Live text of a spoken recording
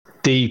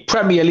The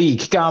Premier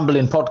League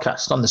Gambling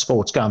Podcast on the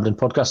Sports Gambling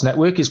Podcast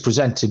Network is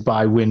presented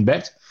by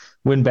WynnBET.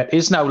 WynnBET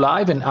is now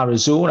live in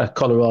Arizona,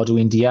 Colorado,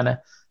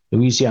 Indiana,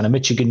 Louisiana,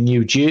 Michigan,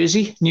 New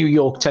Jersey, New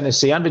York,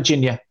 Tennessee, and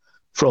Virginia.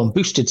 From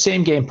boosted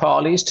same-game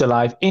parlays to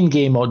live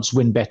in-game odds,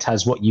 WynnBET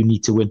has what you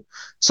need to win.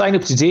 Sign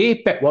up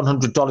today, bet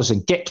 $100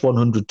 and get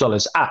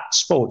 $100 at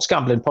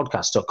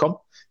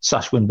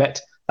sportsgamblingpodcast.com/WynnBET.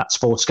 That's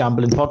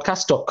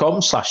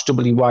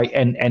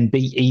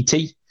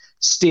sportsgamblingpodcast.com/WYNNBET.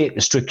 State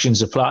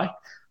restrictions apply.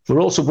 We're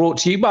also brought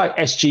to you by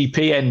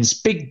SGPN's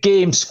Big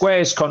Game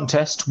Squares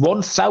contest,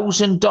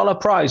 $1,000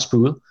 prize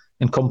pool,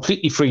 and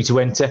completely free to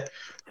enter.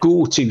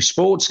 Go to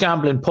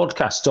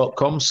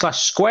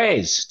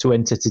sportsgamblingpodcast.com/squares to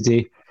enter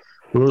today.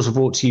 We're also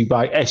brought to you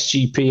by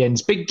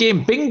SGPN's Big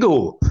Game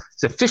Bingo.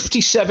 It's a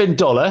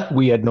 $57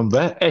 weird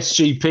number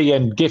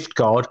SGPN gift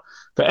card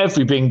for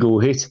every bingo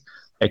hit,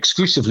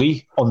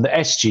 exclusively on the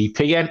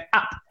SGPN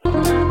app.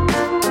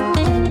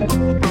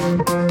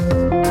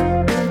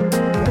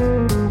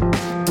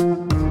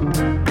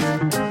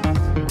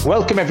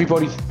 Welcome,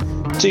 everybody,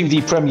 to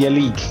the Premier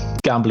League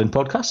Gambling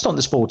Podcast on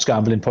the Sports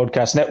Gambling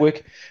Podcast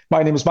Network.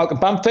 My name is Malcolm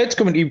Bamford,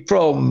 coming to you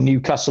from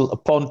Newcastle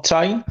upon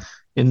Tyne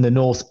in the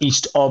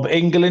northeast of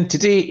England.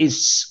 Today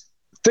is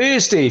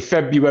Thursday,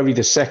 February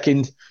the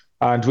 2nd,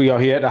 and we are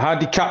here to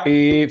handicap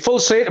a full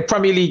slate of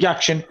Premier League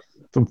action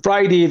from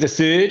Friday the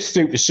 3rd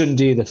through to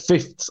Sunday the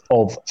 5th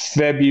of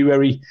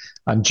February.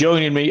 And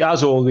joining me,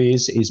 as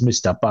always, is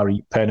Mr.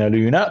 Barry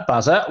Penaluna.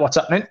 Bazza, what's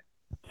happening?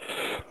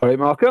 All right,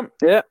 Malcolm.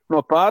 Yeah,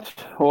 not bad.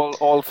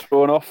 All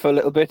thrown off a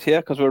little bit here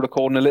because we're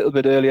recording a little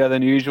bit earlier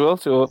than usual.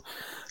 So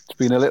it's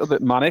been a little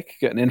bit manic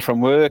getting in from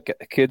work, get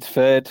the kids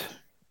fed,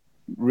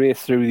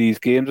 race through these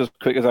games as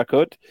quick as I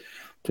could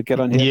to get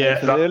on here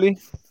early.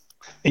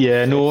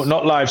 Yeah, no,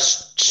 not live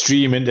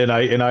streaming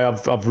tonight, and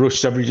I've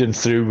rushed everything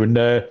through.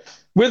 And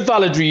with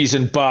valid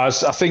reason,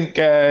 Baz, I think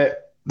there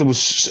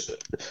was.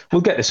 We'll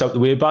get this out of the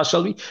way, Baz,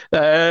 shall we?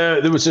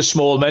 There was a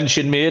small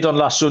mention made on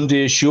last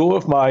Sunday's show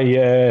of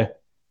my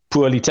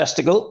poorly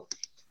testicles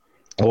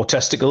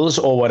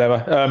or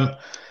whatever.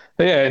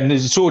 And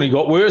it's only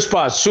got worse,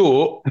 Baz.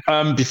 So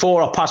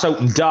before I pass out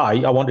and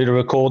die, I wanted to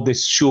record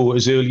this show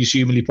as early as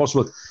humanly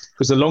possible,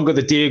 because the longer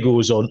the day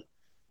goes on,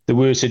 the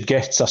worse it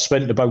gets. I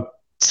spent about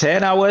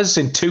 10 hours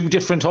in 2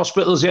 different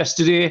hospitals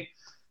yesterday.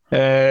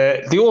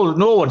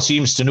 No one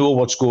seems to know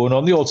what's going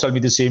on. They all tell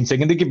me the same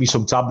thing, and they give me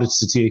some tablets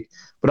to take,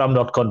 but I'm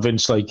not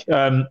convinced.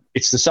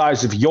 It's the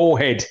size of your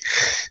head,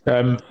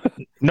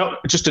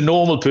 not just a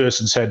normal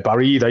person's head,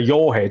 Barry, either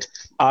your head,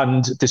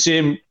 and the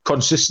same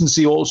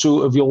consistency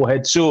also of your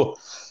head. So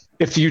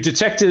if you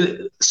detect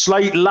a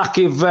slight lack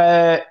of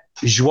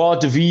joie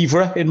de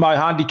vivre in my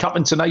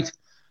handicapping tonight,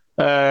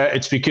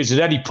 it's because at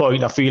any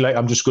point I feel like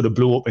I'm just going to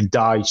blow up and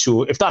die.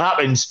 So if that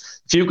happens,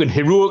 if you can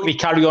heroically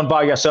carry on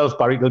by yourself,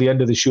 Barry, till the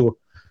end of the show,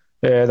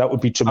 that would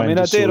be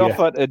tremendous. I did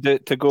offer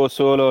to go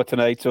solo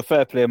tonight, so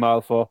fair play,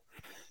 Mal, for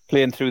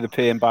playing through the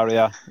pain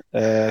barrier,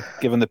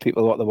 giving the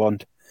people what they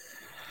want.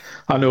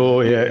 I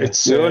know, yeah.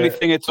 It's the only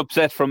thing it's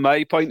upset from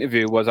my point of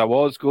view was I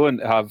was going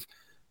to have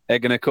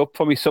egg in a cup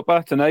for my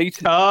supper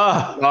tonight,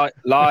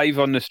 live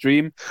on the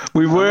stream.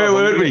 We were,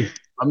 weren't we?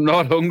 I'm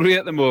not hungry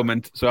at the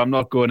moment, so I'm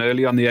not going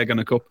early on the egg and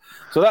a cup.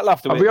 So that'll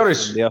have to I'll be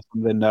honest.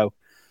 Something now.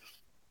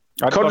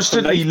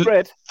 Constantly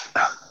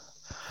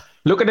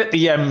looking at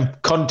the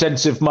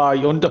contents of my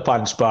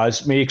underpants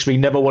bars makes me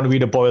never want to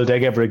eat a boiled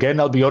egg ever again.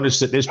 I'll be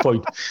honest at this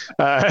point.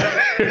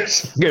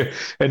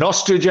 An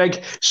ostrich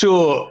egg.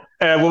 So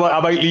I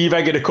might leave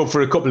egg in a cup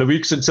for a couple of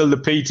weeks until the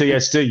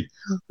PTSD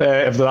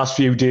of the last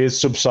few days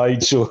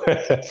subsides. So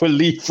we'll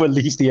leave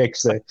the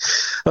eggs there.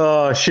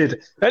 Oh,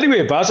 shit.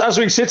 Anyway, Baz, as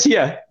we sit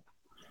here,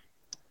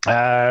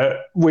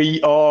 we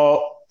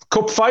are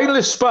cup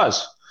finalists,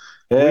 Baz.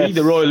 Yes. We,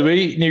 the Royal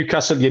We,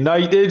 Newcastle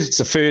United. It's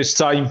the first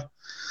time.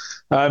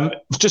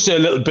 Just a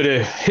little bit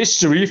of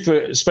history,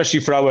 especially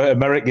for our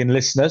American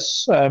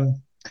listeners.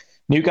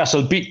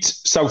 Newcastle beat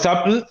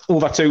Southampton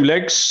over 2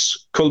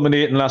 legs,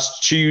 culminating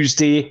last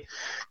Tuesday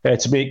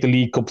to make the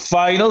League Cup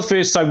final.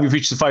 First time we've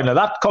reached the final of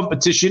that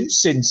competition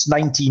since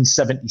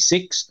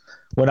 1976,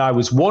 when I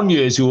was 1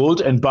 year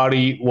old and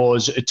Barry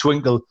was a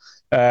twinkle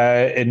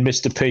in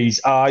Mr. P's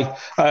eye.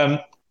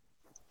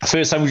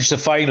 First time we reached the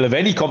final of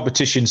any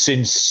competition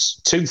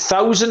since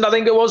 2000, I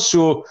think it was.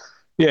 So,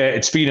 yeah,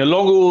 it's been a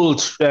long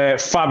old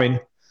famine.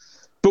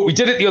 But we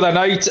did it the other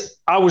night.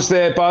 I was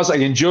there, Baz. I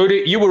enjoyed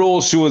it. You were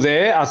also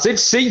there. I did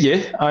see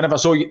you. I never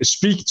saw you to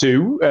speak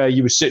to.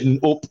 You were sitting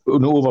up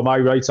and over my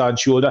right-hand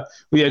shoulder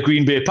with your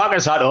Green Bay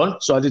Packers hat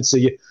on. So I did see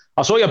you.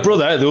 I saw your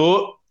brother,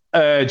 though,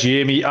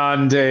 Jamie,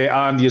 and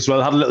Andy as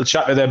well. Had a little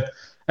chat with them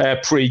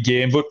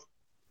pre-game. But,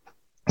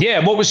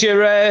 yeah, what was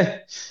your...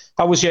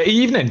 how was your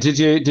evening? Did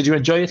you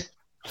enjoy it?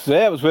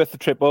 Yeah, it was worth the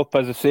trip up.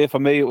 As I say, for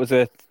me, it was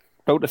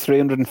about a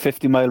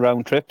 350-mile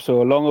round trip,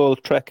 so a long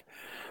old trek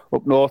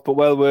up north, but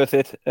well worth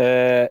it.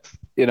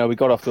 We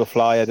got off to a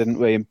flyer, didn't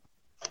we?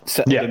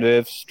 Settled the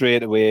nerves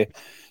straight away.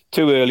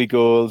 2 early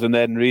goals, and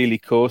then really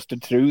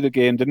coasted through the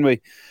game, didn't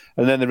we?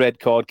 And then the red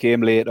card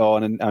came late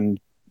on, and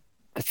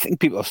I think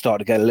people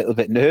started to get a little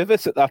bit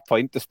nervous at that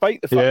point,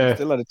 despite the fact we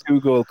still had a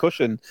 2-goal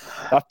cushion.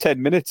 That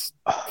 10 minutes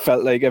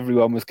felt like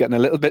everyone was getting a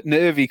little bit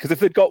nervy, because if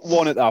they'd got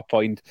one at that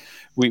point,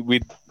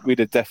 we'd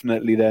have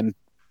definitely then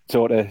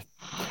sort of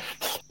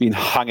been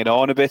hanging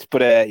on a bit.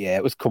 But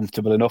it was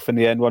comfortable enough in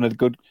the end. One of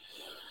the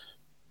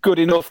good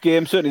enough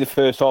game. Certainly the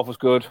first half was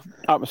good.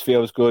 Atmosphere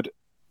was good.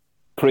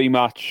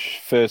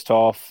 Pre-match, first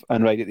half,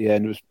 and right at the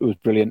end, it was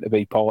brilliant to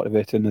be part of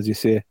it. And as you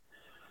say,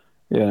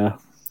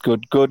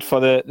 good for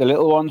the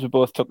little ones. We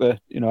both took I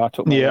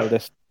took my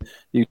eldest.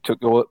 You took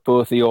both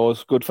of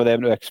yours. Good for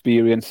them to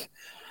experience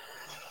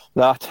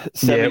that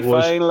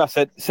semi-final. I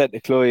said to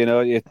Chloe,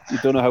 you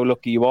don't know how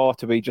lucky you are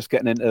to be just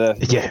getting into the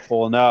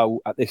football now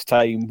at this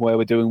time where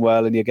we're doing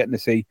well, and you're getting to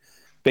see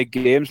big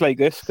games like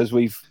this, because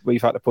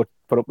we've had to put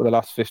up with the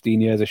last 15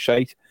 years of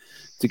shite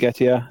to get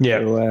here.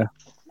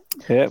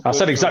 So, I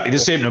said exactly the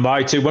same to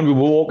my two. When we were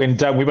walking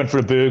down, we went for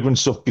a burger and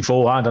stuff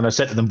beforehand, and I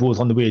said to them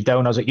both on the way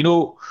down, I was like,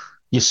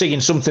 you're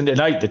seeing something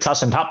tonight that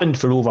hasn't happened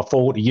for over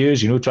 40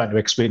 years, trying to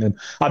explain to them.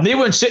 And they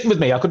weren't sitting with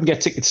me. I couldn't get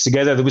tickets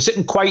together. They were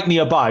sitting quite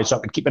nearby, so I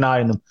could keep an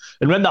eye on them.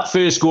 And when that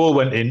first goal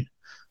went in,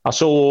 I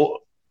saw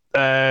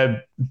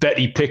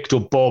Betty picked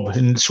up Bob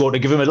and sort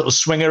of give him a little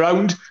swing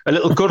around, a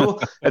little cuddle.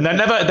 And they're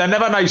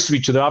never nice to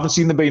each other. I haven't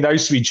seen them be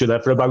nice to each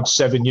other for about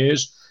 7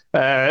 years.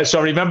 So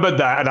I remembered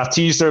that, and I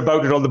teased her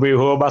about it on the way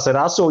home. I said,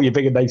 I saw you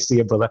being nice to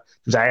your brother.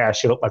 She was like,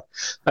 shut up,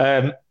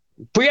 man.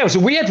 But it was a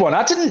weird one.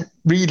 I didn't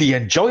really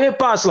enjoy it,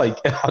 Baz. I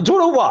don't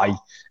know why.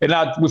 And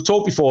we've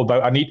talked before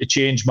about I need to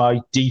change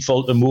my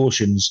default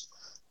emotions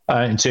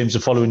in terms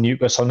of following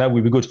Newcastle. Now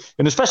we were good.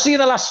 And especially in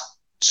the last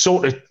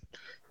sort of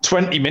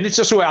 20 minutes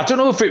or so, I don't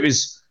know if it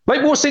was,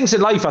 like most things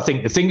in life, I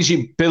think the things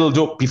you build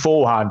up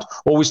beforehand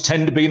always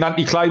tend to be an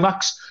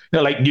anticlimax.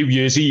 Like New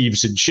Year's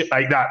Eves and shit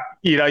like that.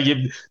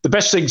 The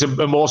best things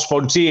are more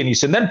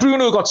spontaneous. And then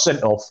Bruno got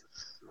sent off,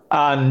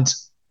 and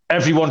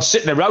everyone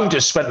sitting around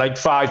us spent like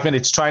 5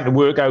 minutes trying to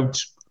work out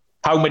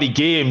how many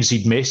games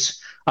he'd miss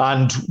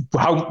and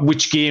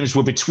which games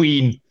were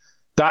between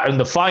that and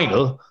the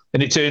final.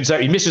 And it turns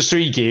out he misses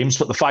 3 games,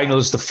 but the final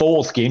is the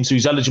 4th game, so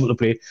he's eligible to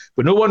play.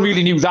 But no one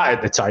really knew that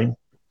at the time.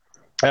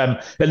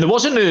 And there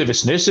was a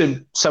nervousness,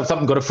 and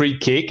Southampton got a free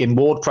kick, and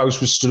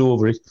Ward-Prowse was stood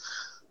over it.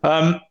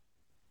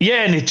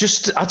 And it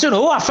just, I don't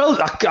know, I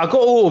got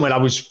home and I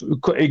was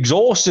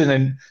exhausted,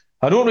 and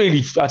I didn't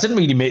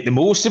really make the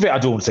most of it, I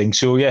don't think.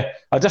 So,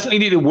 I definitely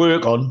need to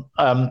work on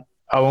how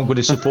I'm going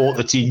to support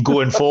the team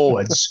going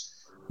forwards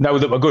now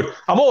that we're good.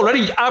 I'm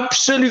already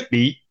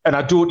absolutely, and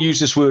I don't use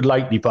this word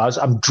lightly, Baz,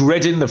 I'm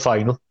dreading the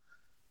final.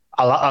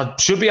 I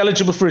should be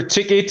eligible for a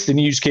ticket. The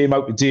news came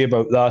out today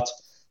about that.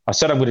 I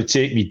said I'm going to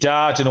take my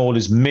dad and all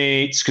his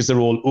mates because they're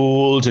all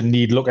old and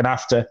need looking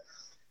after.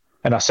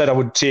 And I said I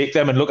would take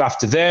them and look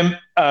after them.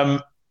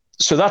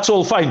 So that's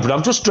all fine, but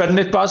I'm just dreading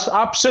it, Baz.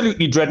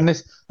 Absolutely dreading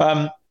it.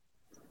 I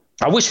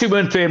wish we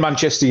weren't playing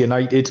Manchester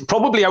United,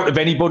 probably out of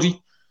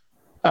anybody.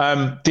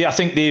 I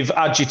think they've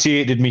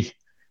agitated me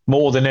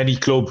more than any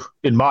club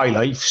in my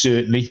life,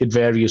 certainly, at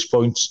various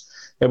points.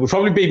 It would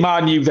probably be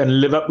Man U, then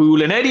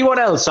Liverpool, and anyone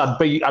else I'd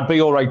be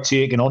all right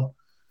taking on.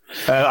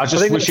 I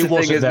just wish it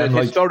wasn't them.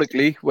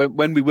 Historically,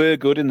 when we were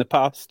good in the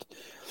past,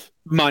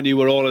 Man U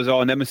were always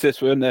our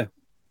nemesis, weren't they?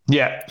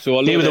 Yeah,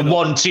 so they were the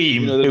one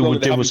team who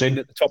would do us in.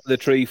 At the top of the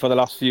tree for the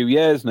last few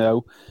years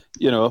now,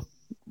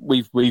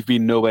 we've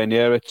been nowhere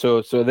near it.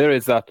 So there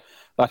is that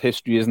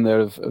history, isn't there,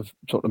 of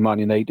sort of Man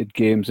United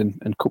games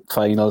and cup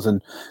finals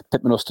and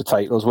pipping us to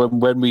titles.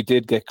 When we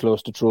did get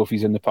close to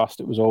trophies in the past,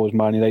 it was always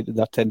Man United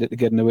that tended to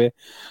get in the way.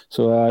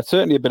 So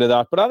certainly a bit of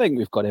that, but I think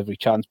we've got every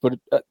chance. But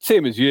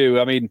same as you,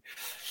 I mean,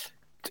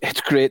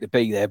 it's great to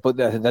be there, but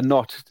they're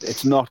not.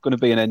 It's not going to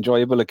be an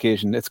enjoyable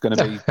occasion. It's going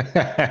to be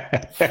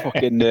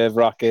fucking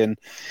nerve-wracking,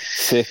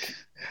 sick,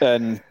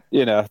 and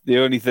the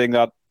only thing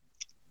that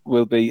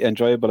will be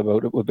enjoyable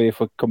about it will be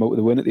if we come out with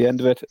a win at the end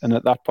of it, and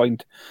at that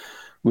point,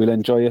 we'll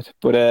enjoy it.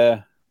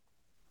 But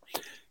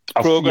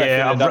progress.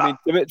 Yeah, I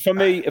mean, for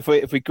me, if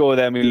we go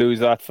there and we lose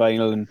that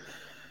final, and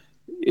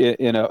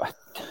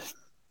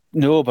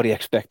nobody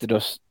expected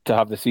us to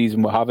have the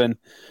season we're having.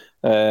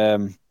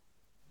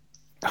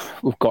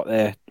 We've got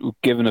there. We've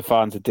given the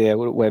fans a day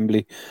out at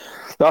Wembley.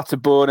 That's a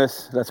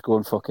bonus. Let's go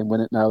and fucking win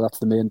it now. That's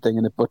the main thing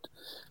in it. But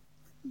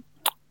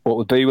what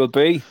will be, will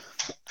be.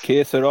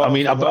 Case or off. I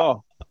mean,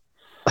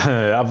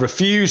 I've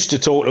refused to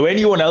talk to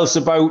anyone else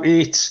about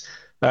it,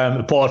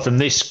 apart from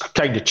this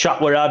kind of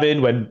chat we're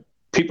having. When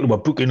people were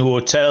booking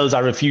hotels, I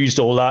refused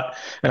all that.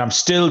 And I'm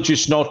still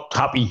just not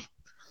happy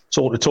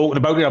sort of talking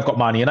about it. I've got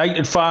Man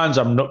United fans.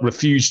 I'm not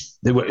refused,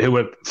 who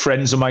were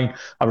friends of mine.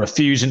 I'm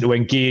refusing to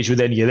engage with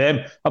any of them.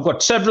 I've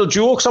got several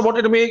jokes I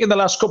wanted to make in the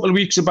last couple of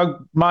weeks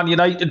about Man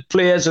United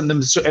players, and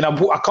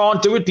I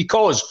can't do it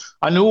because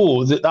I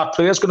know that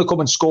player's going to come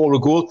and score a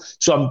goal.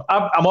 So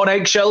I'm on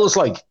eggshells,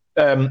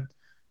 and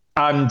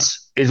I'm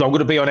going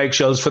to be on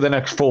eggshells for the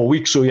next 4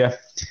 weeks. So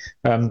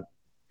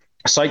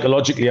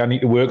psychologically, I need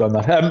to work on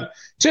that. In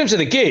terms of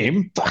the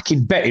game,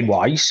 fucking betting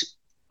wise,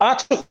 I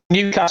took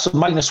Newcastle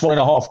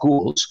 -1.5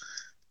 goals.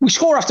 We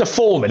score after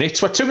 4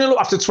 minutes. We're 2-0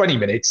 after 20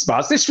 minutes,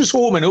 Baz. This was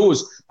home and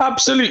hose.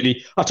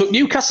 Absolutely. I took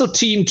Newcastle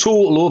team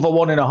total over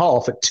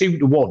 1.5 at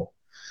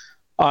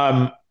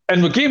 2-1.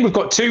 And again, we've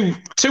got two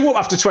up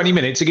after 20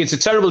 minutes against a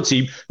terrible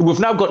team who we've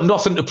now got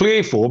nothing to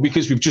play for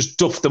because we've just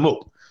duffed them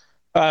up.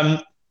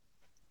 And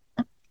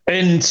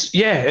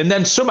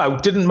then somehow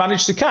didn't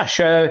manage to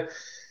cash.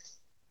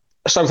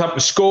 Southampton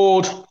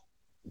scored.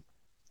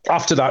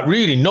 After that,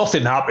 really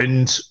nothing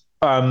happened.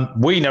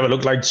 We never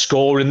looked like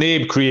scoring.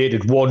 They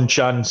created one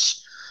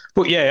chance.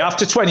 But yeah,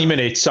 after 20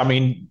 minutes, I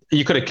mean,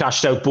 you could have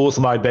cashed out both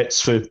of my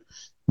bets for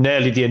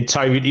nearly the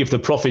entirety of the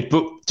profit,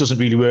 but it doesn't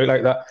really work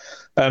like that.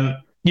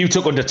 You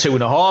took under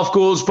 2.5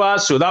 goals,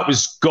 Baz, so that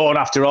was gone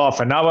after half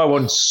an hour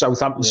once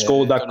Southampton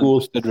scored that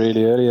goal.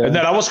 Really early, yeah. And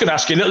then I was going to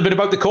ask you a little bit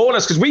about the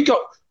corners, because we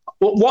got...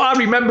 What I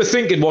remember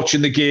thinking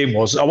watching the game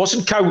was, I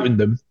wasn't counting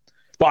them,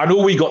 but I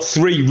know we got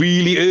 3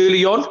 really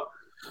early on.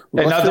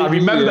 And I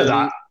remember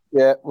that.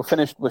 Yeah, we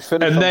finished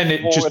and then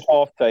it just at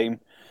half time.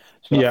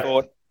 So I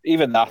thought,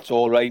 even that's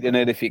all right, isn't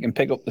it? If you can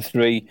pick up the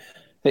 3,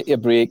 hit your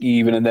break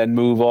even, and then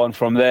move on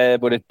from there.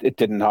 But it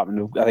didn't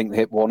happen. I think they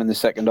hit 1 in the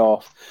second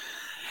half.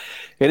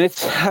 And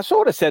I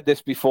sort of said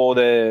this before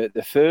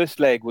the first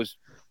leg was,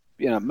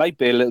 it might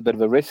be a little bit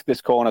of a risk,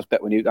 this corners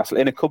bet with Newcastle.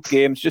 In a cup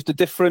game, it's just a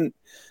different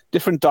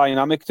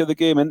dynamic to the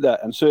game, isn't there?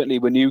 And certainly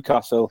with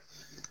Newcastle,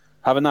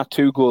 having that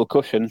 2-goal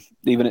cushion,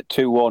 even at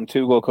 2-1,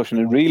 2-goal cushion,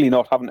 and really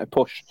not having to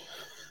push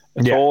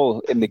at all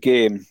in the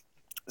game.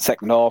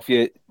 Second half,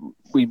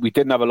 we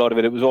didn't have a lot of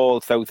it. It was all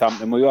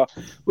Southampton. We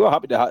were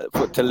happy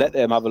to let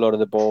them have a lot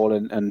of the ball,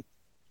 and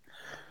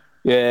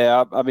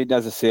I mean,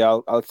 as I say,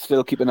 I'll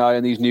still keep an eye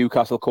on these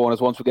Newcastle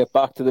corners once we get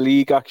back to the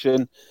league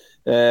action.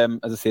 As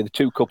I say, the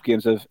 2 cup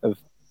games have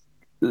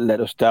let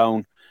us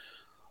down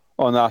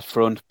on that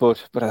front,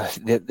 but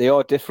they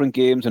are different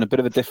games and a bit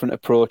of a different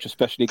approach,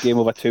 especially a game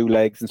over 2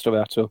 legs and stuff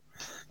like that. So,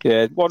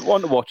 yeah,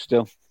 one to watch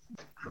still.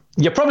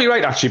 You're probably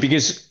right, actually,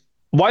 because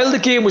while the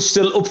game was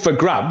still up for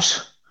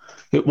grabs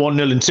at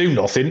 1-0 and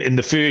 2-0, in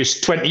the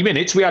first 20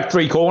 minutes, we had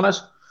 3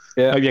 corners.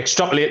 Yeah. You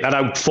extrapolate that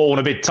out 4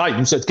 and a bit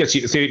times, so it gets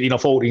you to 13 or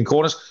 14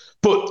 corners.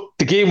 But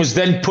the game was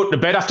then put to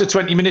bed after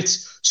 20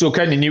 minutes, so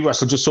kind of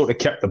Newcastle just sort of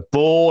kept the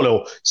ball,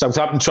 or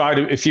Southampton tried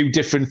a few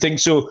different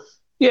things. So,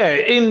 yeah,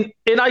 in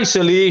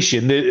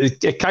isolation,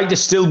 it kind of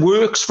still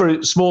works for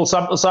a small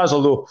sample size,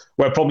 although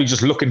we're probably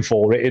just looking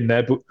for it in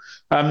there. But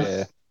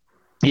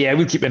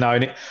we'll keep an eye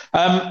on it.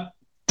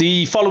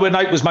 The following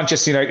night was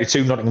Manchester United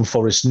 2, Nottingham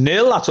Forest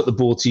 0. I took the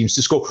both teams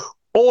to score.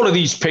 All of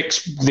these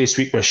picks this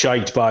week were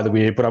shite, by the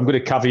way, but I'm going to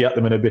caveat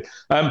them in a bit.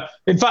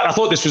 In fact, I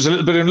thought this was a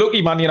little bit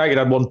unlucky. Man United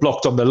had one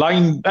blocked on the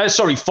line.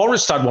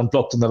 Forest had one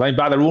blocked on the line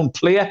by their own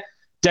player.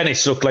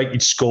 Dennis looked like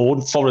he'd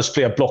scored. Forest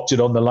player blocked it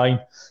on the line.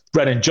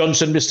 Brennan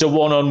Johnson missed a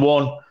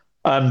 1-on-1.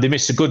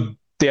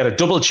 They had a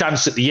double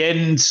chance at the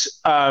end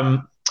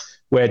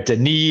where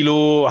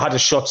Danilo had a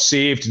shot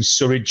saved and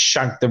Surridge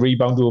shanked the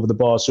rebound over the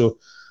bar. So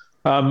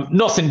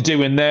nothing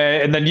doing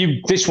there. And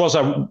then this was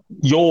our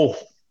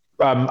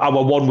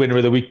one winner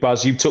of the week,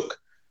 Baz. You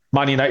took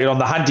Man United on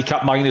the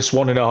handicap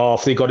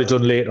 -1.5. They got it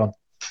done later on.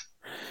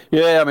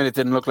 Yeah, I mean, it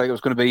didn't look like it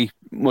was going to be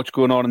much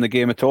going on in the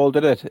game at all,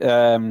 did it?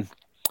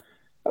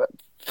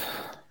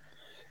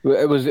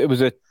 It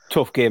was a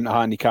tough game to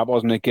handicap,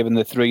 wasn't it, given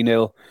the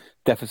 3-0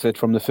 deficit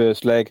from the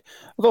first leg.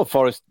 I thought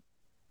Forest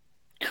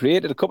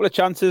created a couple of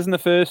chances in the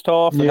first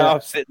half, and I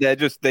was sitting there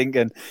just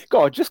thinking,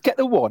 God, just get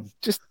the one,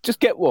 just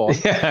get one,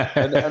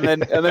 and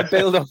then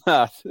build on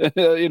that.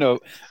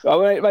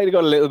 I might have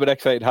got a little bit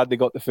excited had they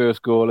got the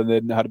first goal and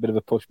then had a bit of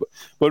a push,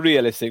 but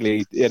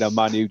realistically,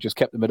 Man U just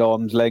kept them at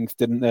arm's length,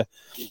 didn't they?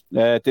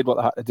 Did what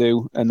they had to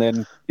do, and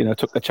then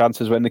took the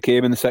chances when they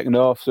came in the second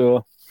half.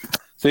 So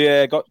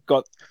yeah,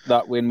 got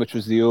that win, which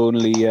was the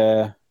only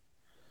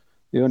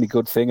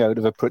good thing out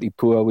of a pretty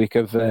poor week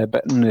of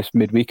betting this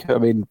midweek. I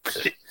mean,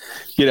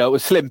 it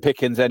was slim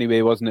pickings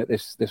anyway, wasn't it,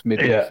 this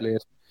midweek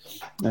slate?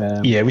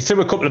 We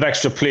threw a couple of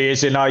extra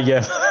players in.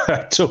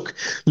 I took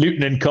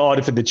Luton and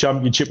Cardiff in the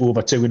Championship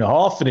over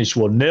 2.5, finished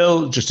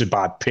 1-0, just a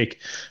bad pick.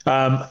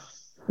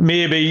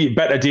 Maybe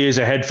better days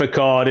ahead for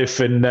Cardiff,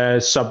 and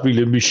Sabri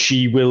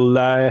Lamouchi will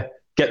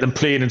get them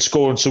playing and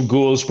scoring some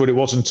goals, but it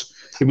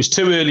was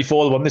too early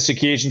for them on this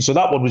occasion, so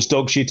that one was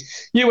dog shit.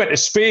 You went to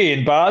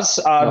Spain, Baz,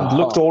 and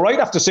looked all right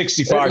after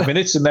 65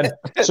 minutes, and then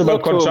somehow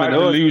contracted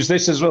to lose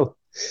this as well.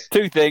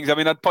 2 things. I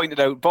mean, I'd pointed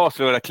out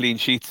Barcelona clean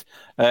sheets.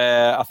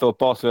 I thought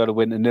Barcelona to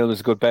win and 0 was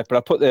a good bet, but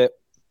I put the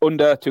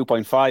under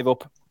 2.5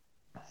 up.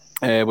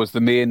 Was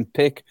the main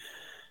pick.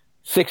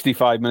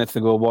 65 minutes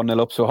to go, 1-0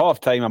 up. So half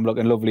time, I'm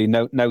looking lovely.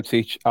 Notes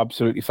each,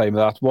 absolutely fine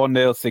with that.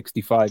 1-0,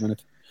 65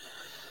 minutes.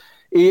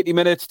 80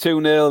 minutes,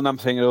 2-0, and I'm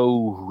thinking, a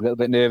little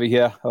bit nervy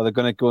here. Are they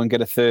going to go and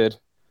get a third?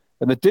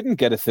 And they didn't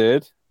get a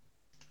third.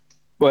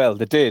 Well,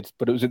 they did,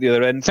 but it was at the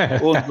other end.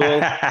 Own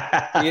goal,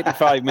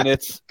 85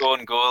 minutes,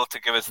 own goal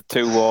to give us a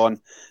 2-1.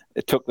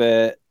 It took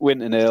the win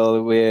to 0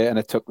 away, and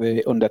it took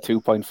the under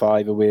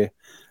 2.5 away. A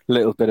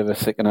little bit of a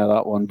sickener,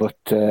 that one. But,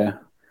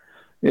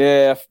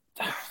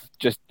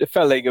 just it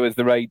felt like it was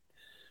the right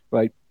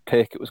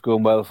pick. It was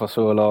going well for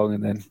so long,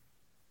 and then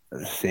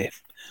as I say,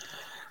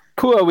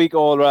 poor week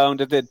all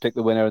round. I did pick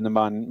the winner in the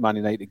Man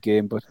United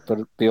game, but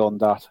beyond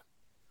that,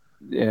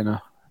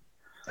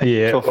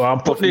 Yeah, tough, well,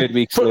 I'm tough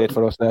midweek slate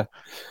for us there.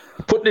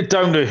 Putting it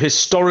down to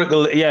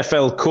historical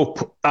EFL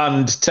Cup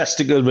and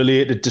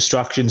testicle-related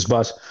distractions,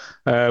 but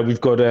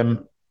we've got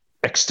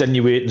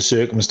extenuating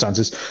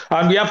circumstances.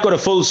 And we have got a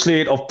full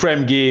slate of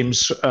Prem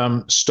games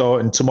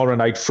starting tomorrow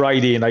night,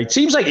 Friday night.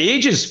 Seems like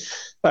ages.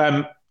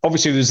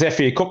 Obviously, there's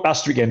FA Cup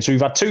last weekend, so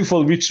we've had 2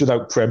 full weeks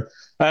without Prem.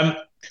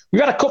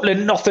 We've had a couple of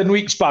nothing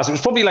weeks, Baz. It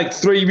was probably like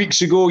 3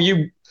 weeks ago.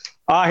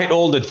 I hit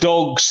all the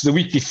dogs. The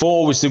week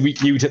before was the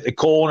week you'd hit the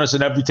corners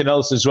and everything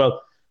else as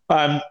well.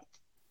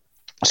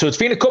 So it's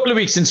been a couple of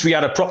weeks since we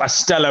had a proper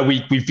stellar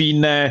week. We've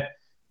been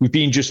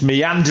just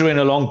meandering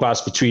along,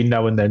 Baz, between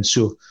now and then.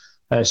 So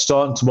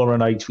starting tomorrow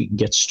night, we can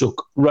get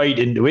stuck right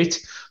into it.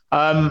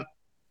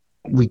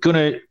 We're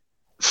gonna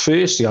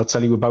firstly, I'll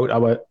tell you about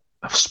our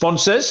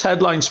sponsors,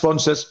 headline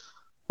sponsors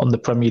on the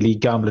Premier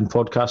League Gambling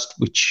Podcast,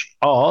 which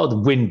are the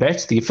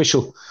WinBet, the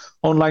official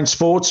online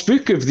sports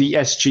book of the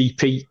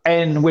SGPN.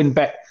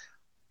 WinBet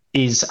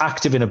is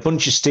active in a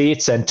bunch of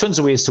states and tons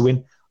of ways to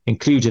win,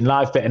 including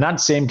live betting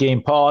and same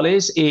game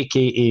parlays,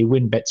 aka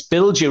WinBet's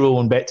build your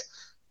own bet.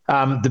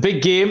 The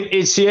big game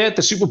is here.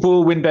 The Super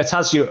Bowl. WinBet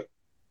has you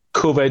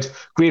covered.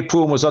 Great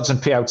promos, odds and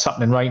payouts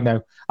happening right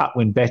now at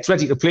WinBet.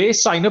 Ready to play?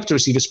 Sign up to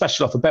receive a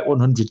special offer. Bet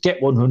 100,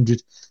 get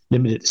 100.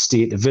 Limited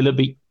state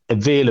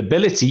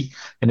availability.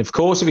 And of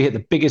course, if you hit the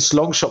biggest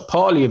long shot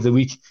parlay of the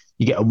week,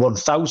 you get a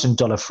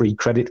 $1,000 free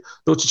credit.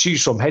 Though to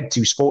choose from, head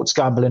to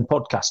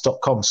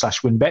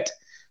sportsgamblingpodcast.com/winbet.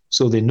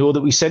 So they know that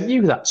we sent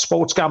you. That's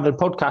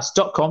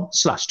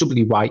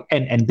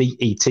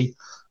sportsgamblingpodcast.com/WYNNBET.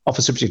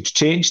 Offer subject to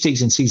change.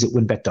 T's and C's at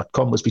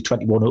winbet.com. Must be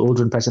 21 or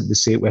older and present in the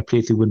state where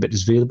playthrough WinBet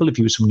is available. If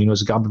you are someone who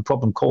knows a gambling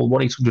problem, call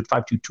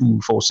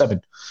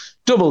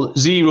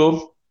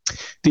 1-800-522-4700.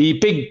 The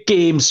Big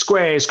Game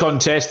Squares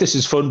contest. This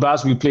is fun,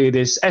 Baz. We play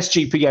this.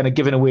 SGPN are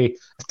giving away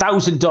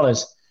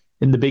 $1,000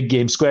 in the Big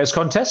Game Squares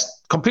contest.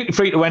 Completely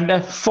free to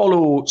enter.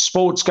 Follow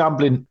Sports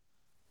Gambling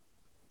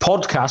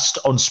Podcast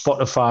on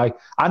Spotify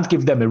and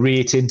give them a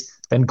rating.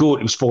 Then go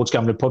to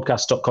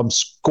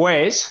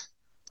sportsgamblingpodcast.com/squares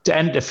to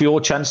enter for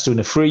your chance to win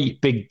a free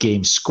Big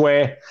Game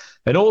Square.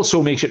 And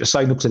also make sure to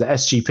sign up to the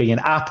SGPN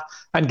app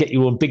and get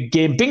your own Big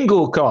Game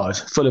Bingo card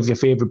full of your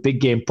favourite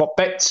Big Game prop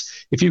bets.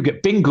 If you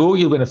get bingo,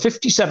 you'll win a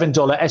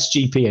 $57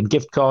 SGPN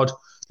gift card.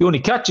 The only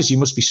catch is you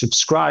must be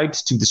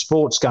subscribed to the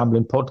Sports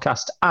Gambling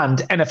Podcast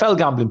and NFL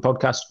Gambling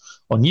Podcast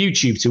on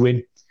YouTube to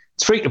win.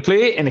 It's free to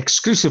play and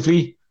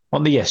exclusively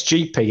on the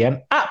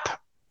SGPN app.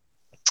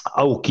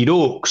 Okie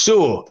doke.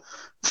 So,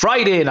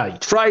 Friday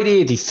night,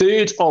 Friday the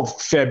 3rd of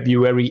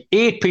February,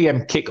 8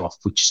 p.m. kickoff,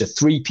 which is a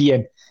 3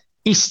 p.m.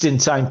 Eastern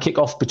time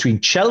kickoff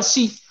between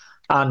Chelsea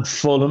and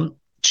Fulham.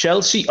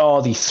 Chelsea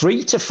are the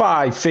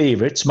 3-5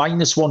 favourites,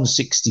 minus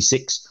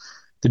 166.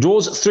 The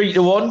draw's at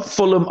 3-1.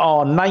 Fulham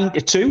are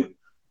 9-2,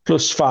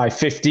 plus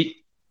 550.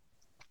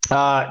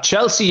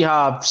 Chelsea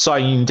have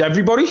signed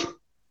everybody.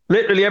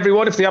 Literally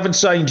everyone. If they haven't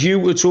signed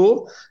you at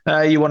all,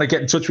 you want to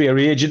get in touch with your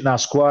agent and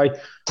ask why.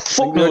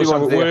 Fuck knows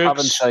how it works.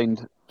 Haven't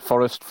signed.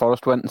 Forest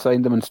went and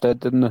signed them instead,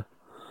 didn't they?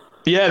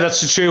 Yeah,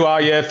 that's true.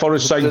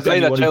 Forest signed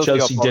anyone and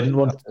Chelsea didn't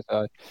want.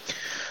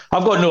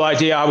 I've got no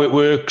idea how it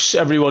works.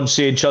 Everyone's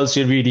saying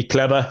Chelsea are really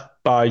clever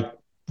by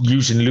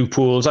using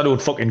loopholes. I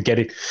don't fucking get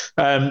it.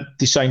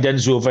 They signed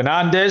Enzo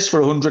Fernandez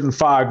for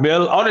 105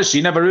 mil. Honestly,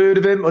 never heard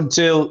of him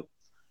until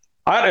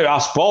I had to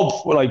ask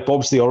Bob. Well, like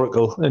Bob's the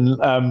oracle, and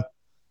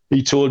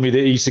he told me that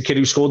he's the kid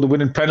who scored the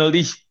winning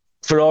penalty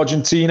for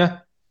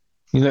Argentina.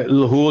 You know,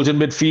 little hold in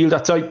midfield,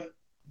 that type.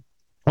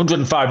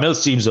 105 mil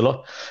seems a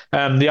lot.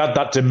 They had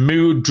that to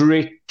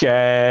Mudryk,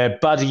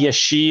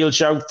 Badiashile,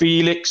 João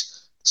Felix.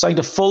 Signed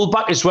a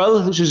fullback as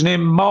well, which was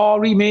named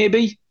Mari,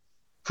 maybe,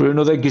 for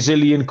another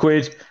gazillion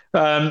quid.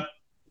 I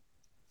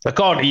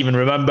can't even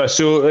remember.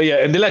 So,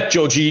 yeah, and they let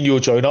Jorginho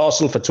join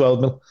Arsenal for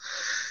 12 mil.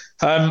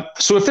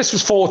 So if this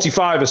was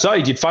 45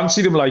 aside, you'd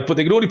fancy them, but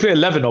they could only play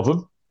 11 of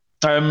them.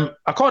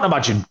 I can't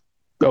imagine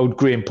old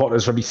Graham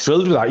Potter's really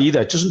thrilled with that either.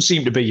 It doesn't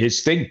seem to be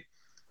his thing.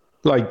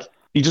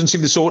 He doesn't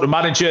seem the sort of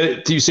manager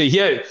to say,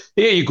 here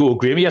you go,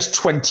 Graham. He has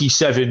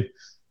 27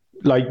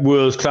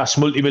 world-class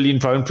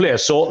multi-million-pound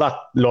players. Sort that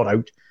lot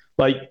out.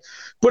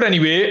 But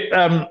anyway,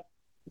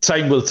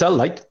 time will tell.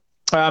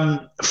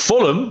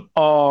 Fulham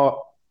are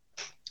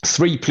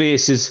 3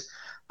 places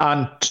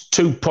and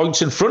 2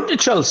 points in front of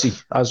Chelsea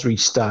as we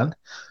stand.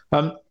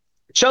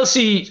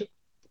 Chelsea,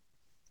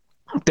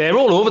 they're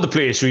all over the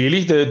place,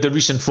 really, the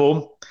recent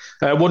form.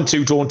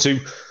 1-2, drawn 2,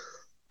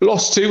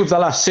 lost 2 of their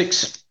last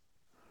 6.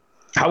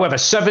 However,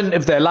 7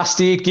 of their last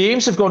 8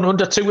 games have gone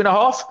under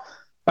 2.5.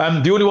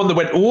 The only one that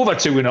went over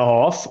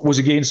 2.5 was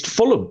against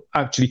Fulham,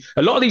 actually.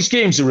 A lot of these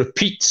games are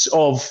repeats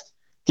of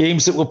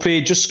games that were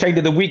played just kind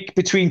of the week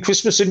between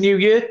Christmas and New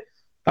Year,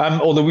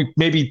 or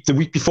maybe the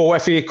week before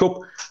FA Cup.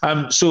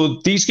 So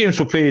these games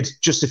were played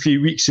just a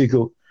few weeks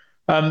ago.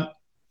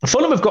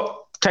 Fulham have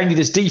got kind of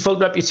this default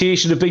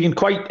reputation of being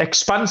quite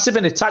expansive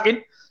and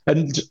attacking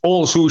and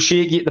also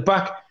shaky at the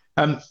back.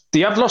 They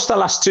have lost their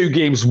last 2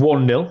 games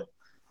 1-0.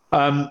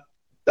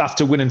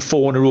 After winning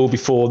 4 in a row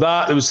before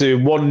that. There was the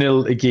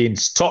 1-0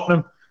 against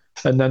Tottenham,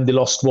 and then they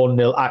lost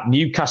 1-0 at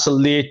Newcastle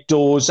late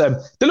doors.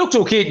 They looked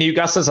okay at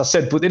Newcastle, as I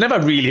said, but they never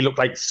really looked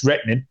like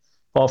threatening,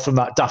 apart from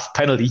that daft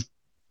penalty.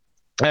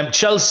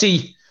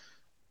 Chelsea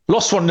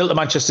lost 1-0 to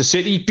Manchester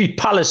City, beat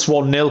Palace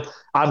 1-0,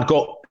 and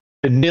got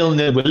a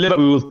 0-0 with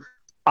Liverpool.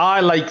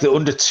 I like the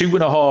under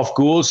 2.5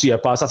 goals here,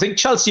 Baz. I think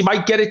Chelsea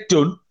might get it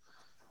done.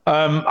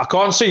 I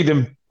can't see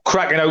them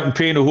cracking out and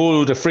playing a whole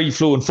load of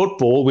free-flowing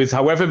football with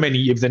however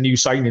many of the new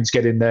signings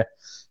get in there.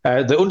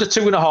 The under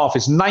 2.5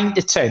 is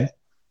 9-10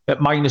 at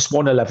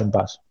 -111,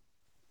 Baz.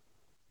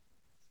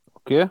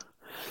 Okay.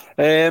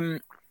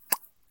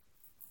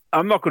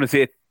 I'm not going to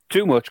say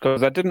too much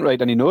because I didn't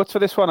write any notes for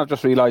this one. I've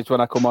just realised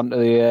when I come onto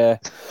the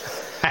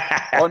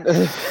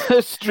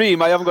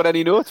stream, I haven't got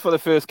any notes for the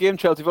first game,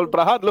 Chelsea. But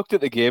I had looked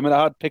at the game and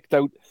I had picked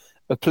out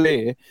a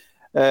play.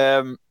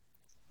 But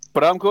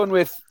I'm going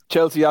with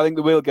Chelsea. I think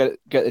they will get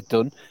it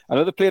done. I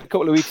know they played a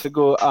couple of weeks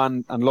ago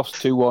and lost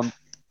 2-1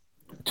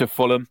 to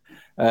Fulham.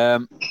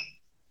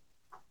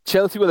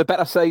 Chelsea were the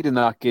better side in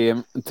that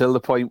game until the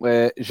point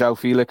where João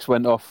Felix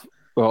went off.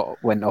 Well,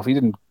 went off. He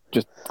didn't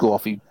just go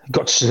off. He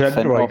got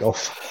sent right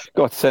off.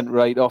 Got sent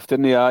right off,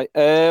 didn't he?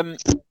 The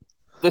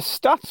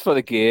stats for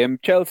the game,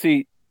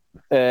 Chelsea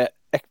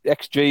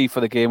XG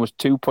for the game was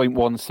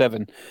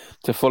 2.17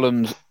 to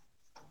Fulham's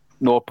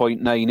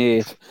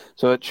 0.98.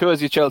 So it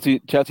shows you Chelsea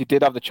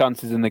did have the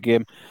chances in the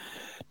game.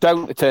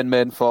 Down to 10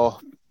 men for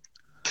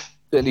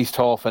at least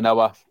half an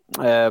hour.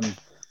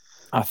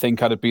 I think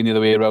had it been the other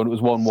way around, it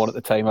was 1-1 at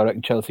the time. I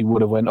reckon Chelsea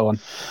would have went on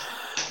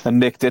and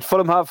nicked it.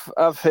 Fulham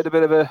have hit a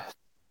bit of a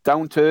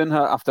downturn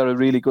after a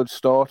really good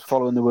start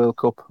following the World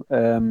Cup.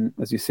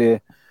 As you say,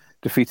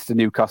 defeats to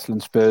Newcastle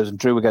and Spurs and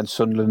drew against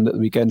Sunderland at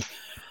the weekend.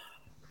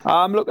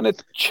 I'm looking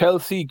at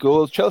Chelsea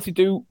goals. Chelsea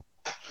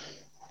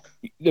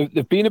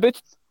they've been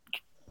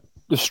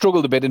they've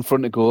struggled a bit in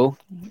front of goal,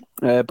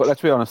 but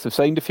let's be honest, they've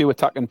signed a few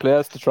attacking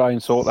players to try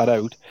and sort that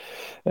out.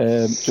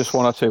 Just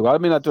one or two. I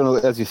mean, I don't know,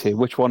 as you say,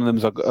 which one of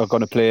them are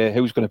going to play,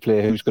 who's going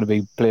to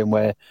be playing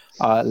where.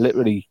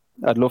 Literally,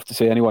 I'd love to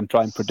see anyone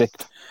try and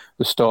predict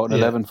the starting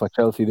 11 for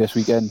Chelsea this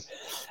weekend.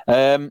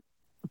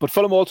 But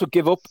Fulham also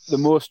give up the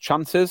most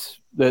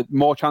chances,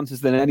 more chances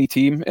than any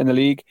team in the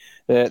league.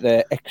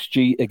 Their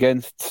XG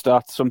against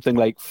stats something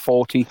like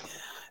 40.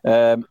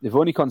 They've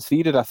only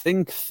conceded, I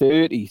think,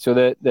 30. So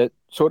they're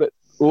sort of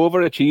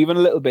overachieving a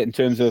little bit in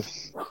terms of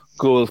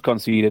goals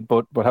conceded,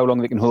 but how long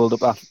they can hold up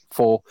that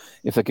for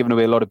if they're giving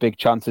away a lot of big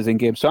chances in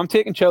games. So I'm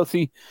taking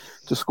Chelsea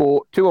to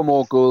score 2 or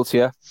more goals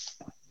here.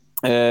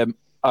 I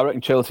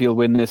reckon Chelsea will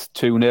win this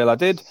 2-0. I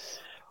did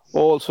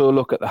also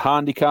look at the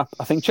handicap.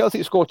 I think Chelsea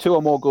to score 2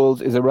 or more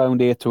goals is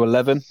around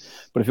 8-11.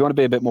 But if you want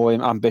to be a bit more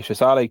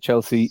ambitious, I like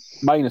Chelsea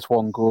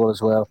 -1 goal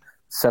as well.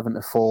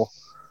 7-4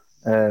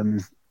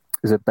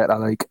 is a bet I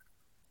like.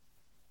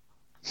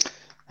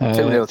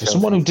 For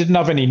someone who didn't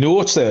have any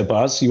notes there,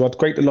 Baz, you had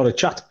quite a lot of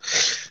chat.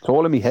 It's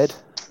all in my head.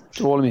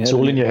 It's all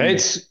in your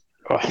head.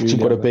 Oh, you've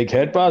got a big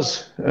head,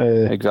 Baz.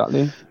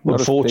 Exactly.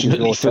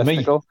 Unfortunately for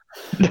me,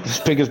 as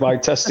big as my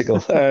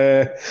testicle.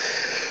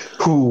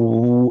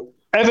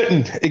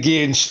 Everton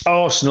against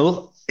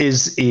Arsenal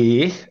is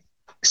a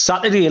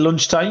Saturday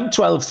lunchtime,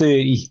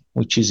 12:30,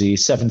 which is a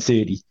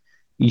 7:30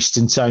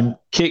 Eastern time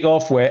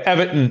kick-off, where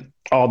Everton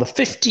are the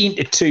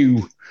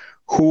 15-2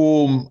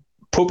 home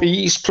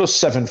puppies plus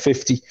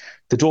 750.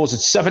 The doors at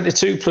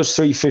 7-2 plus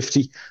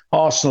 350.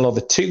 Arsenal are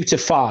the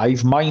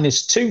 2-5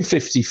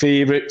 -250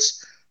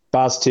 favourites.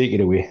 Baz, take it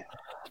away.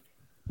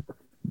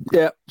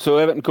 Yeah, so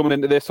Everton coming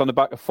into this on the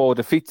back of 4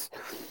 defeats,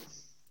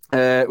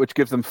 which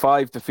gives them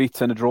 5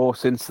 defeats and a draw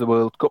since the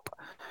World Cup.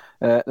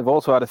 They've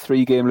also had a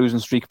 3-game losing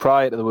streak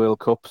prior to the World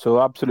Cup, so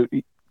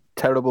absolutely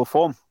terrible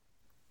form.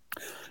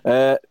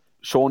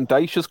 Sean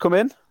Dyche has come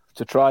in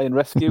to try and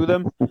rescue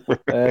them.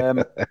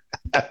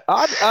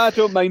 I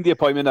don't mind the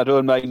appointment. I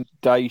don't mind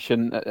Dyche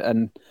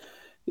and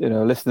you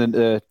know, listening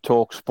to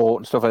Talk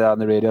Sport and stuff like that on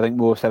the radio. I think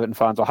most Everton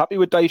fans are happy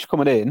with Dyche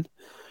coming in.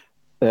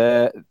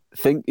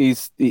 Think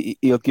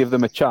he'll give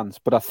them a chance,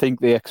 but I think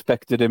they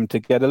expected him to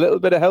get a little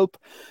bit of help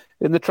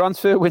in the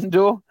transfer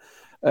window.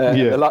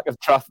 The lack of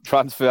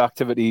transfer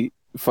activity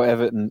for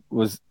Everton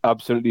was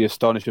absolutely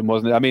astonishing,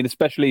 wasn't it? I mean,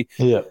 especially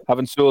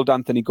having sold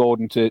Anthony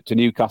Gordon to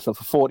Newcastle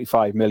for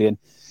 45 million.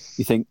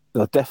 You think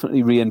they'll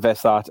definitely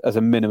reinvest that as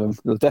a minimum.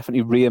 They'll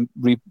definitely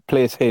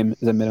replace him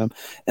as a minimum.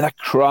 And they're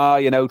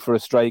crying out for a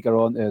striker,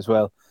 aren't they, as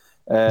well?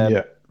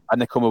 And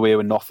they come away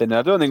with nothing.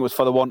 I don't think it was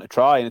for the one to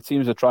try, and it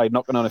seems they tried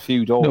knocking on a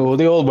few doors. No,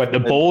 they all went to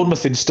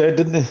Bournemouth instead,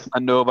 didn't they?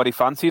 And nobody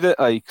fancied it.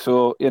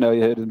 So, you know,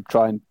 you heard them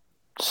try and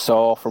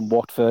Saw from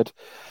Watford.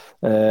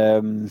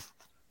 There's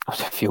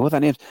a few other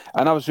names.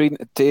 And I was reading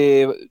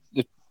today,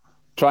 they're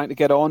trying to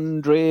get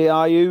Andre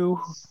Ayew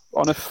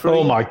on a free.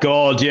 Oh my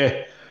God,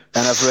 yeah.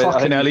 And I've read,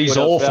 fucking hell, he's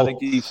awful. I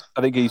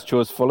think he's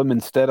chose Fulham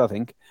instead, I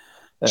think.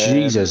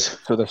 Jesus.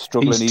 So they're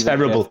struggling. He's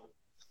terrible.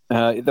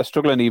 They're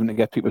struggling even to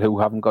get people who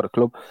haven't got a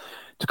club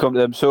to come to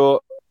them.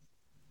 So,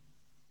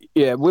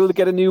 yeah, will they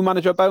get a new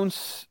manager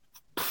bounce?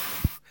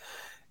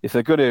 if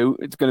they're going to,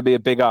 it's going to be a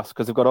big ask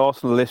because they've got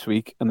Arsenal this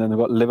week and then they've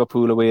got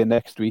Liverpool away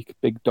next week,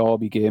 big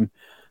derby game.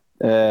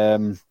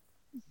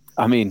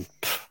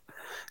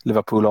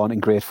 Liverpool aren't in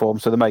great form,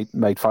 so they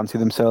might fancy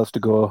themselves to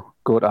go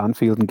to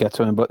Anfield and get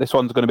to him. But this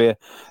one's going to be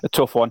a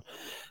tough one.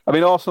 I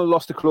mean, Arsenal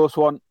lost a close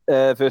one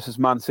versus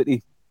Man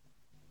City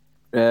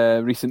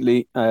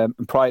recently, and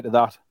prior to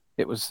that,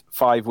 it was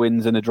 5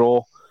 wins and a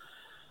draw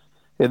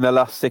in their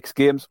last 6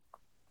 games.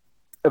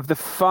 Of the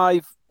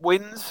 5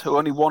 wins,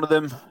 only one of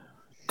them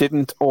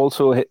didn't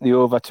also hit the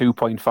over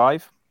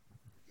 2.5.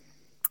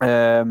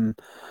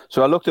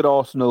 So I looked at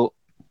Arsenal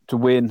to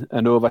win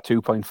an over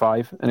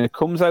 2.5, and it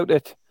comes out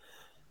at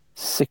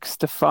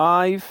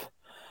 6-5.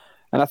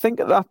 And I think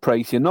at that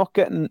price, you're not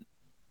getting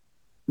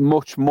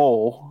much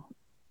more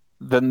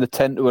than the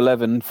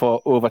 10-11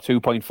 for over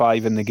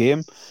 2.5 in the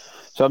game.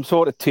 So I'm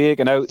sort of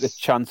taking out the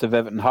chance of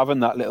Everton having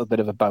that little bit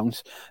of a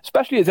bounce,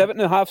 especially as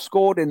Everton have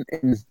scored in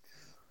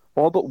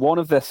all but one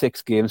of their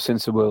 6 games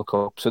since the World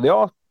Cup. So they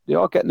are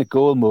getting a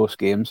goal most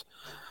games.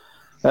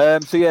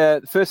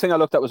 The first thing I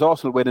looked at was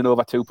Arsenal winning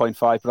over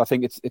 2.5, but I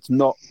think it's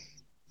not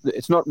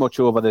much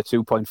over the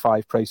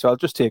 2.5 price. So I'll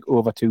just take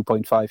over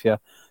 2.5 here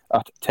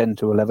at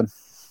 10-11.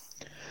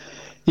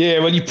 Yeah,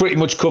 well, you pretty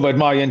much covered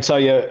my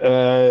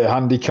entire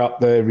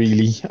handicap there,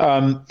 really.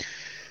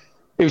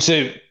 It was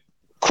a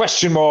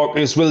question mark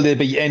is, will there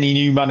be any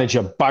new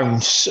manager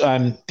bounce?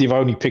 And they've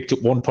only picked up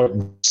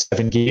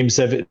 1.7 games.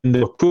 Everton,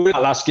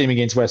 that last game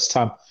against West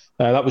Ham,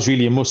 that was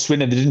really a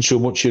must-win, and they didn't show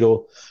much at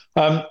all.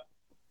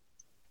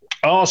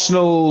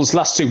 Arsenal's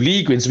last 2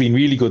 league wins have been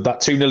really good. That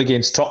 2-0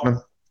 against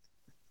Tottenham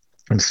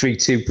and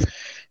 3-2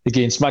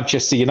 against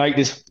Manchester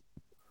United.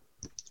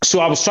 So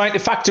I was trying to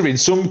factor in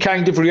some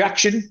kind of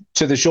reaction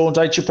to the Sean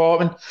Dyche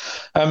apartment.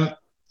 And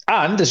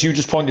as you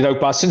just pointed out,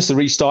 Baz, since the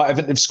restart,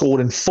 Everton have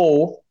scored in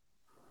 4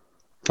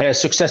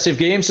 successive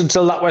games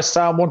until that West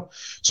Ham one.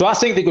 So I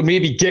think they could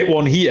maybe get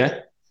one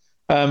here.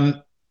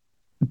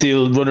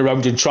 They'll run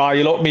around and try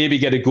a lot, maybe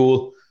get a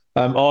goal.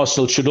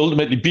 Arsenal should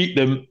ultimately beat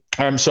them.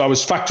 So I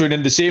was factoring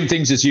in the same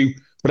things as you,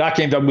 but I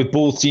came down with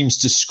both teams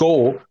to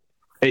score.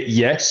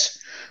 Yes.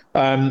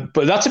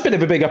 But that's a bit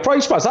of a bigger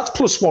price, Baz. That's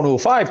plus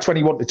 105,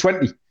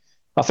 21-20.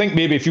 I think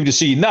maybe if you'd have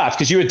seen that,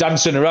 because you were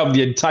dancing around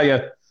the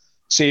entire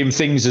same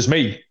things as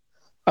me.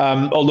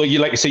 Although you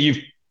like to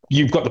say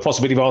you've got the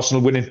possibility of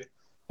Arsenal winning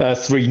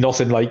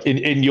 3-0 like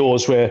in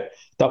yours, where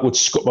that would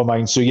scut my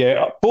mind. So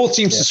yeah, both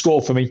teams to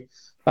score for me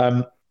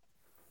at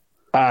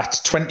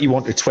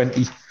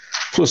 21-20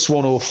 plus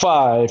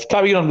 105.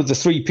 Carrying on with the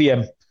 3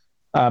 p.m.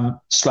 /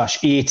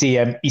 8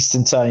 a.m.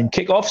 Eastern Time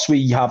kickoffs,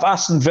 we have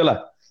Aston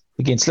Villa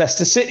against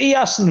Leicester City.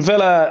 Aston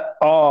Villa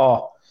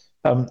are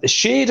a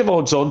shade of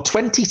odds on,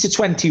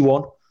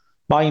 20-21,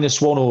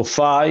 minus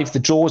 105. The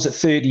draw's at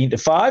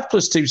 13-5,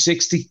 plus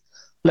 260.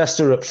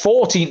 Leicester at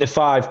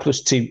 14-5,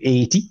 plus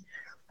 280.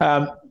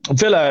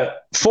 Villa,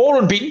 4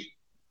 unbeaten,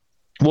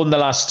 won the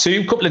last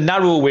 2. Couple of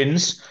narrow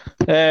wins.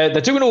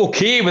 They're doing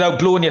okay without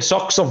blowing your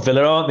socks off,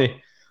 Villa, aren't they?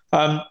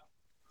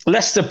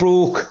 Leicester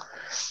broke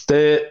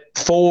the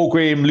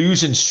 4-game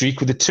losing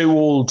streak with a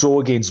 2-2 draw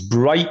against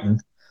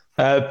Brighton.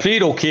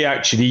 Played okay,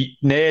 actually.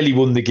 Nearly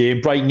won the game.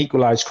 Brighton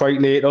equalised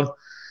quite late on.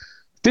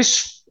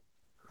 This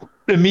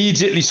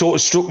immediately sort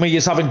of struck me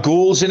as having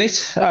goals in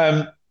it.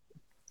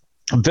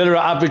 Villa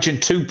are averaging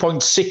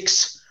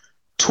 2.6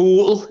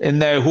 total in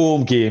their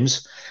home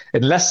games.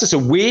 And Leicester's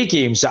away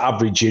games are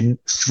averaging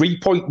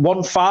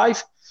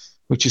 3.15,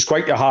 which is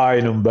quite a high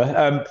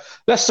number.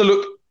 Leicester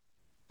look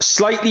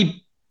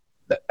slightly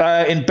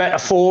in better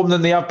form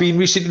than they have been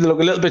recently. They look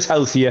a little bit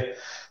healthier.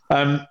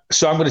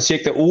 So I'm going to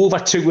take the over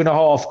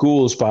 2.5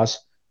 goals, Baz.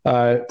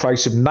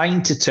 Price of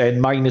 9-10,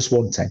 minus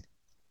 110.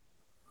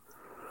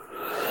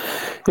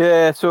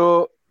 Yeah,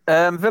 so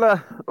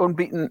Villa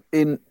unbeaten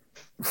in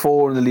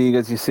 4 in the league,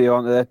 as you say,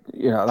 aren't they?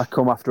 You know, that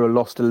come after a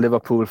loss to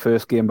Liverpool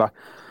first game back.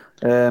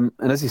 And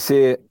as you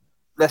say,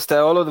 Leicester,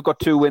 although they've got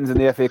 2 wins in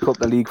the FA Cup,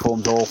 the league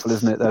form's awful,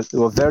 isn't it? They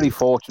were very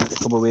fortunate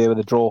to come away with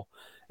a draw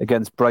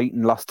against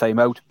Brighton last time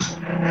out.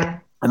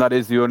 And that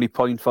is the only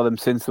point for them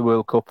since the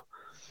World Cup,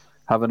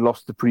 having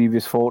lost the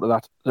previous 4 to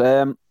that.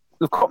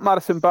 They've got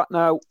Maddison back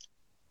now,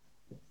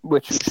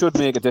 which should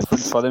make a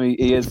difference for them.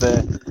 He is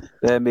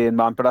their main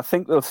man, but I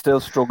think they'll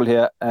still struggle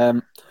here.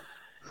 I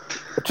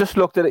just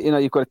looked at it, you know,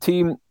 you've got a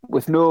team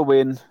with no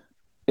win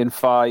in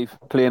 5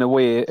 playing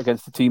away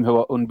against a team who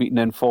are unbeaten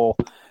in 4.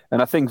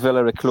 And I think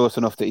Villa are close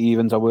enough to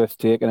evens are worth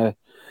taking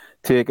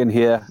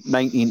here,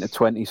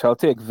 19-20. So I'll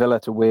take Villa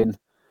to win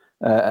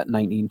at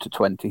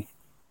 19-20.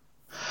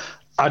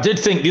 I did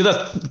think the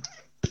other,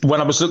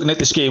 when I was looking at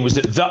this game, was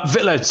that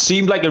Villa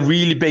seemed like a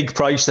really big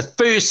price. The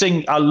first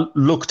thing I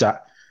looked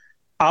at,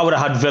 I would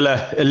have had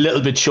Villa a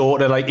little bit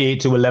shorter, like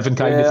 8-11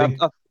 kind of thing.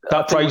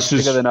 That price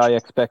was bigger than I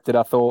expected.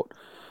 I thought,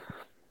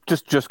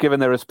 just given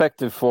their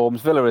respective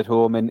forms, Villa at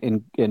home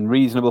in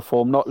reasonable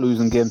form, not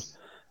losing games,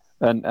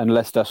 and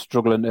Leicester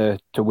struggling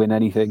to win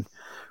anything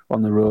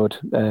on the road.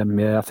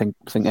 I think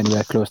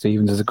anywhere close to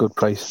evens is a good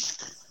price.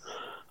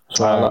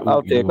 So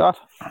I'll take that.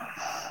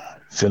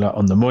 Villa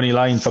on the money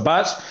line for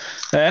Baz.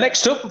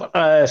 Next up,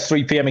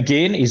 3 p.m.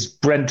 again, is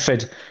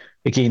Brentford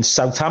against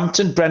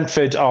Southampton.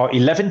 Brentford are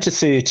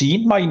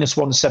 11-13, minus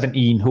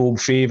 117 home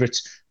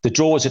favourites. The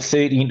draw is at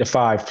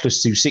 13-5,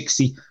 plus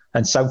 260.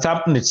 And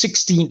Southampton at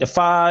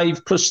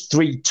 16-5, plus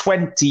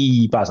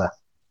 320, Bazza.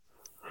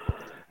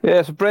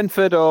 Yeah, so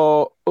Brentford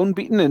are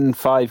unbeaten in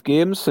 5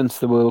 games since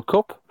the World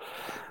Cup.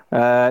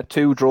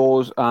 2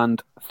 draws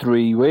and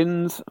 3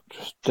 wins.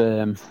 Just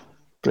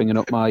bringing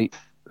up my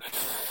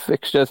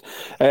fixtures.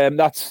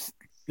 That's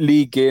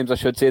league games, I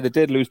should say. They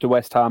did lose to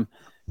West Ham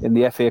in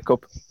the FA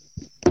Cup.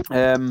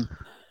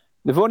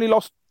 They've only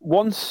lost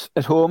once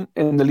at home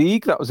in the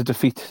league. That was a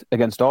defeat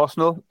against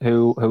Arsenal,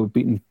 who have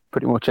beaten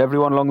pretty much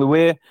everyone along the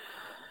way.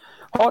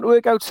 Hard to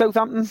work out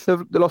Southampton.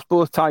 They lost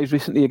both ties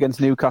recently against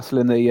Newcastle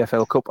in the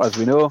EFL Cup, as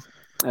we know.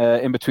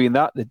 In between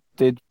that, they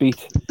did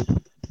beat...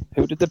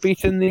 Who did they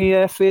beat in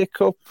the FA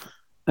Cup?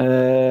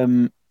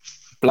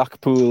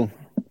 Blackpool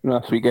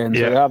last weekend.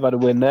 So they have had a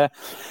win there.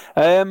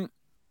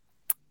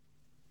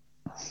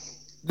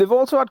 They've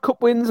also had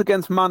cup wins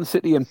against Man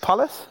City and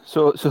Palace.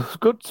 So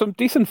good, some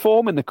decent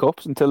form in the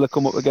cups until they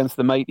come up against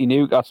the mighty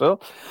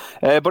Newcastle.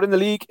 But in the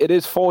league, it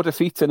is 4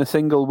 defeats and a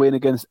single win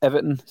against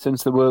Everton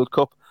since the World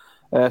Cup.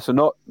 So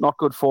not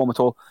good form at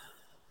all.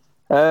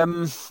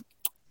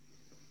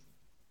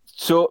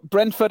 So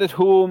Brentford at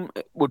home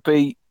would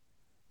be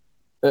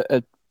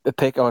a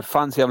pick I would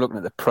fancy. I'm looking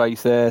at the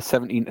price there,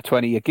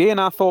 17-20. Again,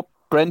 I thought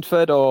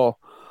Brentford or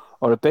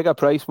a bigger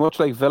price, much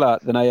like Villa,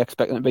 than I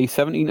expected it to be.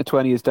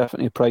 17-20 is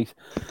definitely a price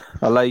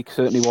I like,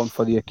 certainly one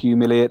for the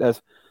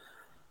accumulators.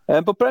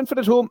 But Brentford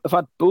at home have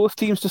had both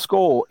teams to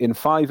score in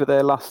 5 of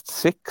their last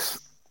 6.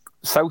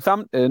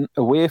 Southampton,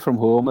 away from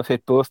home, have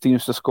hit both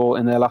teams to score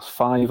in their last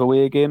 5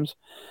 away games.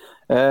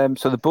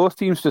 So the both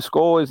teams to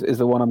score is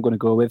the one I'm going to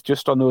go with,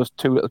 just on those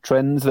 2 little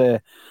trends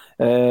there.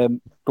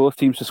 Both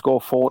teams to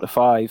score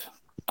 4-5.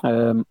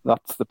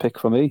 That's the pick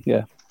for me,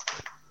 yeah.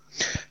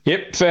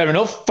 Yep, fair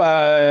enough.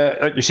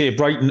 Like you say,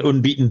 Brighton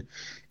unbeaten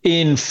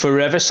in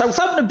forever.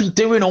 Southampton be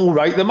doing all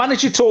right. The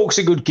manager talks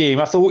a good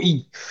game. I thought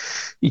he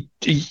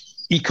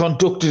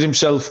conducted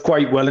himself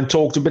quite well and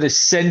talked a bit of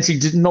sense. He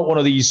did not one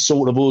of these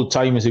sort of old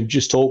timers who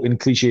just talk in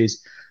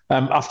cliches.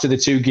 After the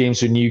 2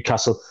 games with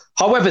Newcastle,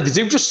 however, they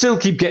do just still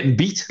keep getting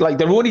beat. Like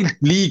their only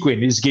league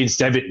win is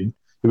against Everton,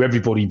 who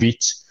everybody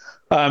beats,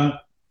 and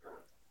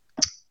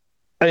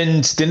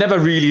they never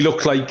really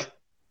look like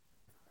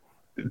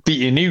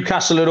beating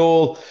Newcastle at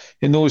all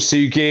in those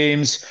 2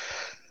 games.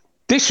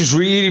 This was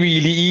really,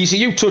 really easy.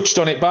 You touched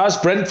on it, Baz.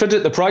 Brentford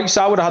at the price.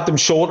 I would have had them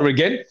shorter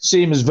again,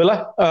 same as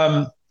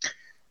Villa.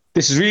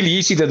 This is really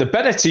easy. They're the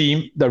better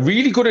team. They're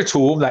really good at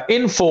home. They're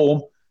in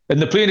form.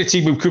 And they're playing a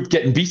team who keep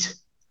getting beat.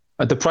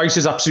 And the price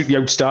is absolutely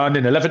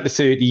outstanding.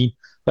 11-13.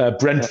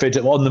 Brentford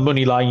on the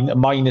money line,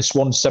 minus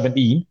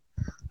 117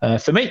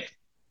 for me.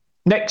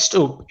 Next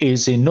up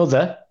is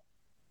another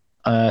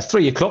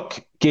 3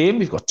 o'clock game.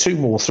 We've got 2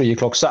 more 3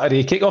 o'clock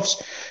Saturday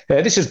kickoffs.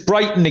 This is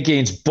Brighton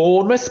against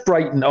Bournemouth.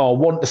 Brighton are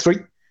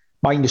 1-3,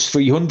 minus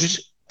 300.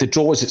 The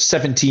draw is at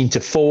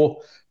 17-4,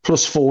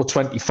 plus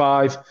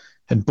 425.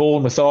 And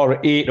Bournemouth are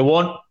at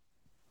 8-1.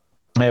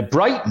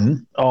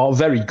 Brighton are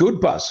very good,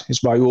 Baz,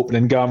 is my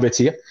opening gambit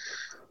here.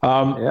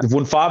 They've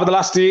won 5 of the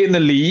last 8 in the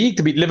league.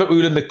 They beat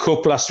Liverpool in the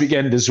Cup last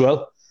weekend as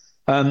well.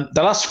 The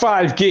last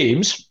 5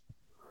 games,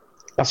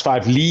 last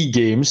 5 league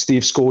games,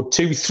 they've scored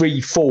 2,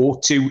 3, 4,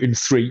 2 and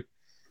 3.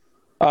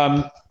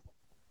 Add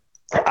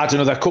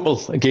another couple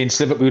against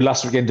Liverpool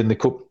last weekend in the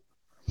Cup.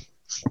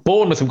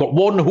 Bournemouth have got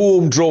 1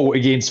 home draw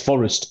against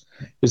Forest.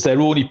 It's their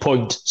only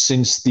point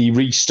since the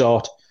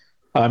restart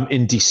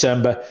in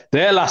December.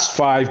 Their last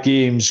 5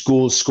 games,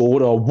 goals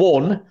scored are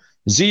 1,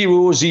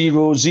 0,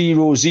 0,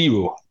 0,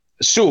 0.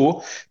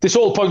 So this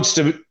all points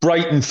to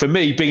Brighton, for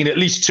me, being at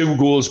least 2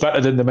 goals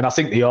better than them, and I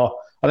think they are.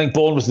 I think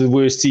Bournemouth are the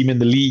worst team in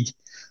the league.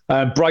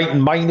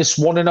 Brighton minus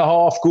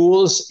 1.5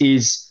 goals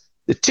is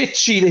the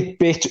titchy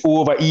bit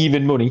over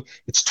even money.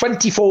 It's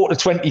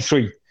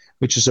 24-23,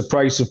 which is a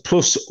price of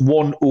plus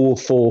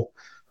 104.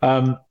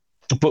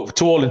 But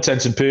to all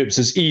intents and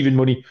purposes, even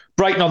money.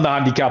 Brighton on the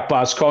handicap,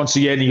 Baz. Can't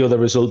see any other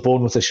result.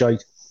 Bournemouth a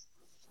shite.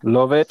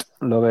 Love it.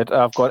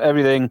 I've got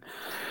everything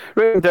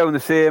written down the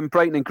same.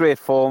 Brighton in great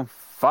form.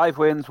 5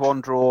 wins,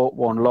 1 draw,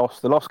 1 loss.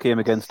 The loss came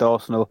against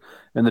Arsenal,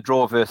 and the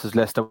draw versus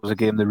Leicester was a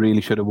game they really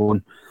should have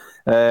won.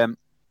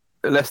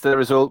 Leicester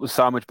result was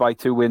sandwiched by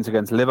 2 wins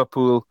against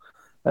Liverpool,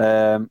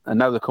 and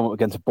now they come up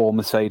against a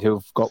Bournemouth side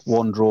who've got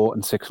 1 draw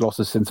and 6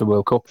 losses since the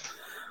World Cup.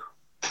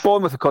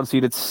 Bournemouth have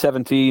conceded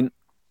 17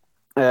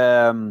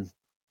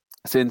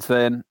 since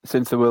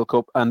the World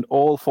Cup, and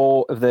all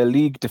 4 of their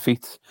league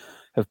defeats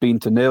have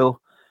been to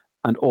 0,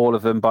 and all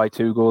of them by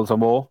 2 goals or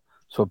more.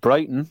 So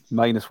Brighton,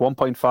 minus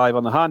 1.5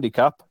 on the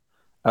handicap,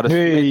 at a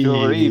split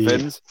over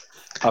evens.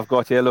 I've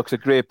got here, looks a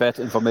great bet,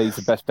 and for me, it's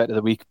the best bet of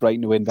the week.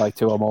 Brighton to win by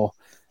 2 or more.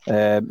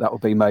 That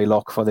would be my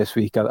lock for this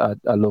week. I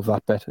love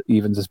that bet.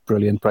 Evens is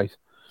brilliant price.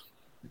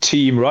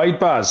 Team right,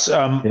 Baz.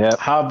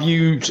 Have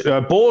you...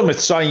 Bournemouth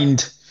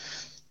signed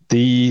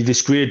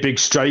this great big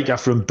striker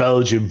from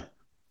Belgium,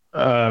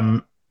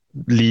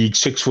 league,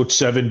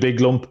 6'7", big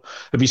lump.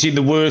 Have you seen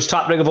the worst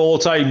hat-trick of all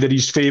time that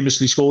he's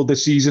famously scored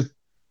this season?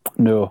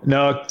 No.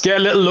 Get a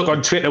little look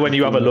on Twitter when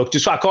you have a look.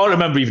 I can't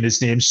remember even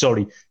his name.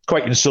 Sorry, it's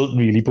quite insulting,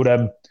 really.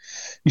 But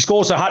he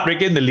scores a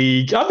hat-trick in the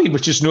league. I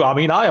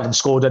haven't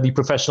scored any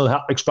professional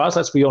hat-tricks, Baz,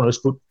 let's be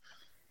honest. But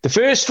the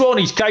first one,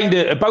 he's kind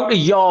of about a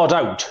yard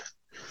out.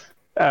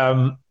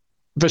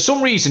 For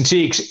some reason,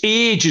 takes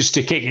ages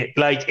to kick it,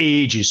 like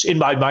ages. In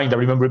my mind, I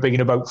remember it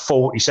being about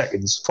 40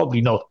 seconds.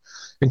 Probably not.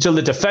 Until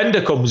the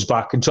defender comes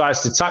back and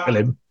tries to tackle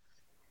him.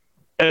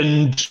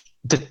 And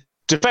the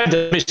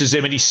defender misses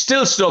him, and he's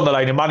still stood on the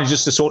line and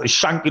manages to sort of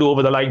shank it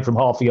over the line from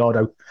half a yard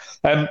out.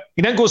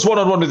 He then goes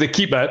one-on-one with the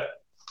keeper,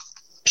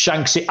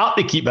 shanks it at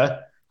the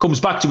keeper, comes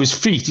back to his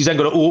feet. He's then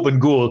got an open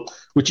goal,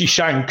 which he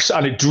shanks,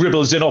 and it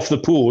dribbles in off the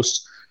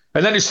post.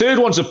 And then his third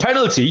one's a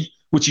penalty,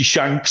 which he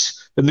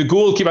shanks, and the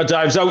goalkeeper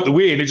dives out the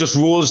way, and it just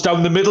rolls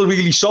down the middle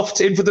really soft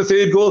in for the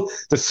third goal.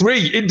 The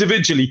three,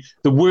 individually,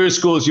 the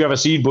worst goals you've ever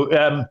seen, but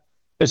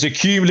it's a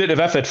cumulative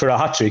effort for a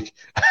hat-trick.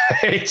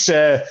 It's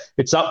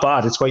that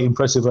bad. It's quite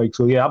impressive, right?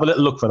 So, yeah, have a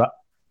little look for that.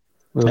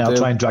 I'll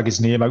try and drag his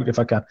name out if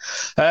I can.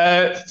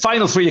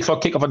 Final 3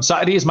 o'clock kickoff on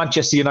Saturday is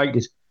Manchester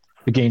United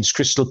against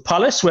Crystal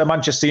Palace, where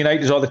Manchester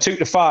United are the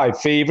 2-5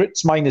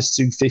 favourites, minus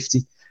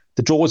 250.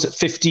 The draw's at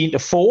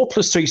 15-4,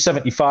 plus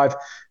 375.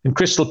 And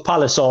Crystal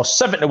Palace are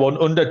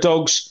 7-1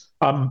 underdogs.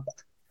 I'll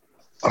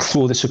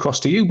throw this across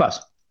to you, Baz.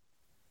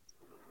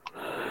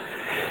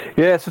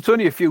 Yeah, so it's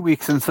only a few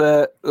weeks since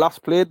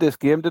last played this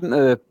game, didn't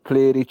they?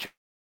 Played each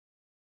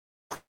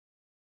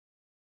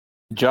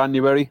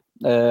January.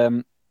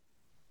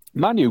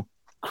 Manu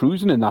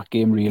cruising in that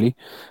game, really.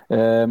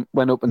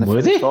 Went up in the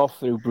first half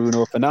through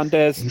Bruno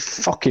Fernandes. You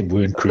fucking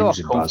weren't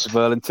cruising, Baz.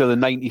 Until the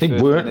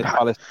 91st minute.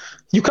 Palace.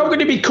 You can't going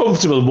to be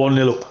comfortable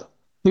 1-0 up.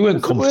 You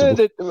weren't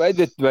comfortable. Well,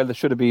 there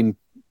should have been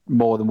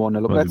more than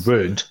 1-0 up. Well, you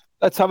weren't.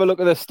 Let's have a look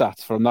at the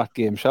stats from that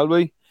game, shall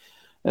we?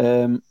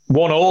 1-1,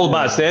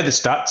 Baz. They're the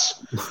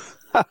stats.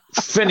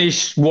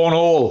 Finished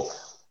 1-1.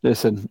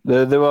 Listen,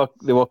 they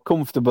were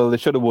comfortable. They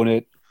should have won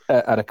it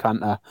at a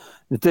canter.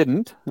 They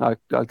didn't. I'll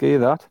give you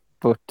that.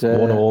 But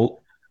 1-1.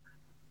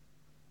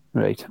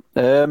 Right.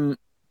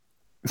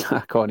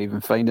 I can't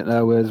even find it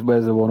now. Where's the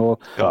 1-1?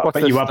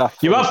 But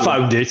you have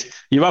found it.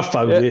 You have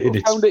found it.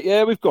 We found it.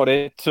 Yeah, we've got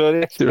it. So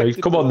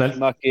right, come on then. In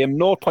that game,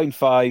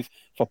 0.5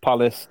 for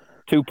Palace,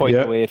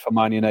 2.08 for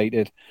Man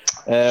United.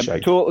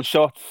 Total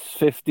shots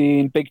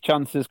 15, big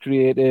chances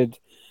created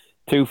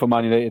 2 for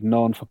Man United,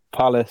 none for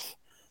Palace.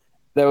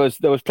 There was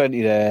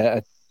plenty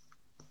there.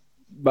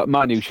 But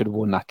Man U should have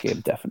won that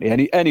game,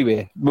 definitely.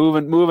 Anyway,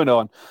 moving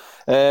on.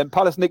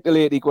 Palace nicked the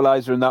late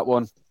equaliser in that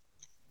one.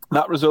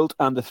 That result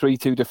and the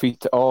 3-2 defeat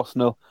to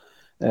Arsenal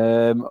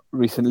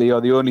recently are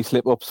the only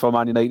slip-ups for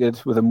Man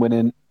United, with them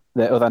winning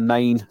their other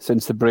 9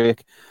 since the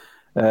break.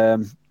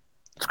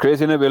 It's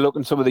crazy, isn't it? We're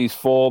looking at some of these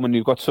form, and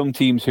you've got some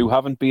teams who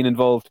haven't been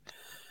involved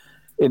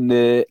in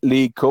the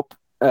League Cup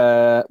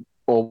or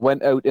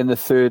went out in the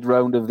third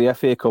round of the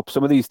FA Cup.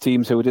 Some of these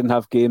teams who didn't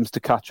have games to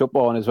catch up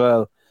on as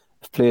well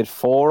have played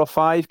 4 or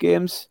 5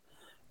 games.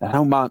 And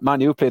now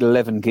Man U played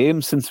 11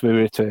 games since we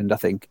returned, I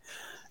think.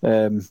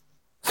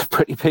 It's a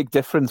pretty big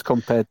difference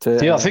compared to...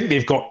 Yeah, I think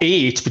they've got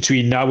 8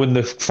 between now and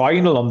the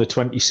final on the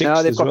 26th.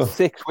 No, they've got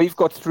 6. We've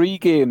got 3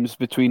 games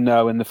between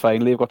now and the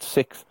final. They've got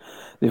 6.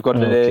 They've got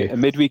a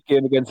midweek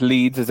game against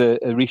Leeds as a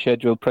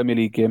rescheduled Premier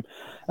League game.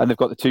 And they've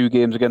got the 2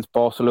 games against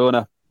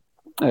Barcelona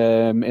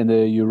in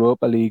the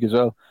Europa League as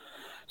well.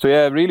 So,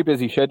 yeah, really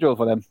busy schedule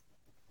for them.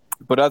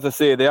 But as I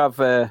say, they have...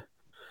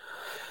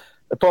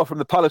 apart from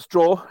the Palace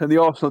draw and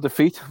the Arsenal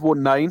defeat,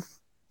 1-9.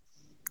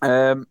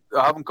 I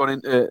haven't gone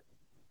into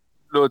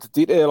loads of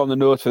detail on the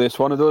notes for this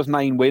one. Of those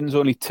 9 wins,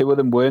 only 2 of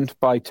them weren't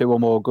by 2 or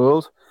more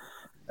goals.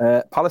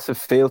 Palace have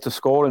failed to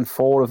score in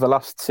 4 of the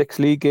last 6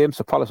 league games,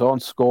 so Palace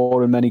aren't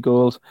scoring many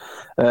goals.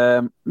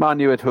 Man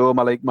U at home,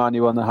 I like Man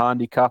U on the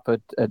handicap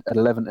at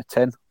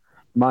 11-10.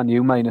 Man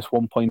U minus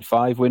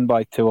 1.5, win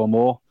by 2 or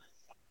more.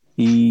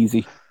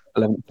 Easy,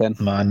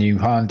 11-10. Man U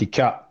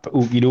handicap,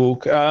 okie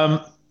doke.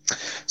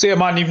 So yeah,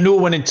 Man U no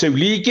win in 2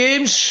 league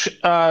games.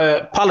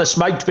 Palace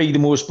might be the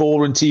most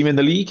boring team in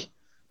the league.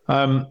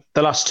 The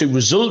last 2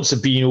 results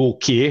have been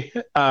okay.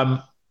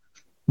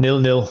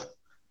 0-0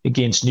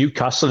 against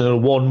Newcastle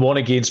and a 1-1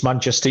 against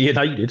Manchester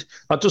United.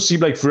 That does seem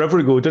like forever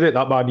ago, didn't it,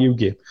 that Man U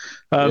game?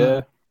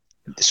 Yeah.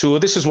 So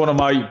this is one of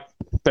my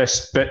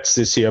best bets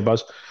this year,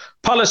 Baz.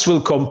 Palace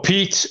will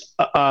compete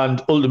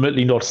and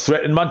ultimately not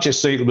threaten.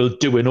 Manchester United will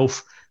do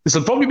enough. This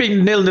will probably be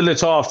 0-0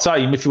 at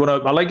half-time if you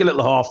want to. I like a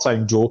little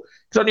half-time draw.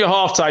 Because on your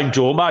half-time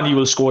draw, Man U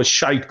will score a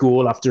shite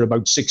goal after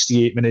about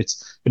 68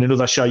 minutes and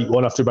another shite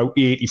one after about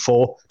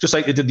 84, just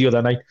like they did the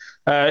other night.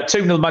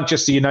 2-0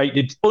 Manchester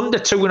United. Under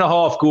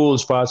 2.5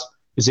 goals, Baz,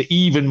 is it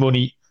even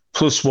money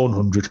plus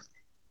 100.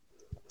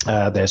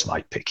 There's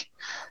my pick.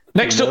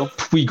 Next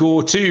up, we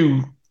go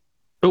to...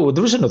 Oh,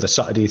 there was another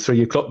Saturday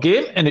 3 o'clock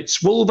game, and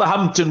it's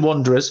Wolverhampton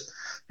Wanderers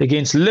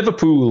against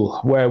Liverpool,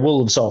 where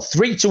Wolves are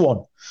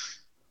 3-1.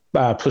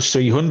 Plus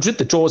 300.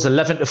 The draw is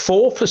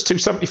 11-4, plus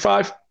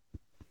 275.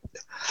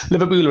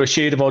 Liverpool are a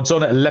shade of odds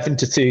on at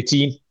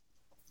 11-13,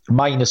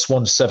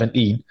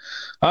 -117.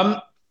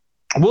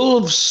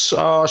 Wolves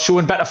are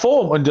showing better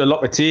form under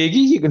Lopetegui.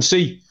 You can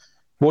see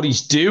what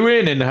he's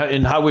doing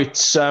and how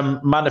it's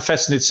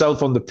manifesting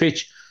itself on the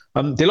pitch.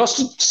 They lost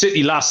to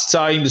City last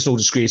time. There's no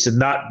disgrace in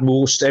that.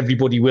 Most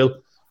everybody will.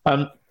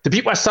 They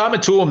beat West Ham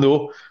at home,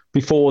 though,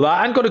 before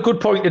that, and got a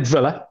good point at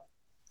Villa.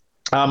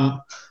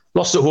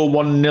 Lost at home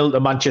 1-0 to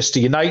Manchester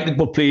United,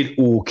 but played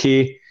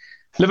okay.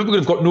 Liverpool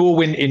have got no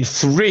win in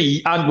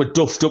 3 and were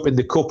duffed up in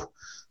the Cup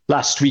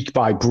last week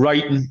by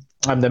Brighton.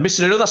 They're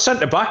missing another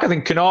centre-back. I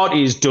think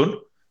Canate is done.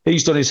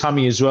 He's done his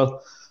hammy as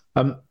well.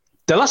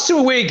 The last 2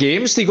 away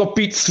games, they got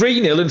beat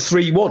 3-0 and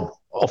 3-1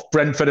 off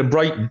Brentford and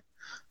Brighton.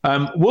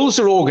 Wolves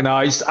are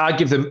organised. I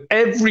give them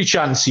every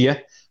chance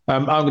here.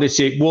 I'm going to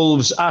take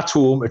Wolves at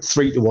home at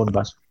 3-1,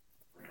 Baz.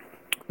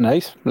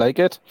 Nice, like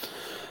it.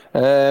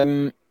 I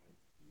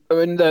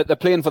mean, they're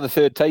playing for the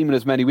third time in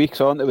as many weeks,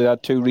 aren't they? We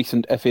had 2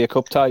 recent FA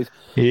Cup ties.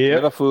 Yeah.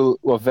 Liverpool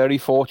were very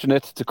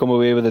fortunate to come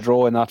away with a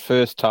draw in that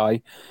first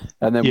tie,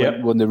 and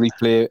then won the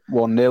replay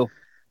 1-0.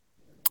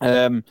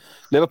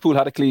 Liverpool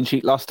had a clean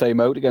sheet last time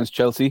out against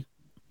Chelsea.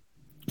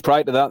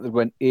 Prior to that, they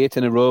went 8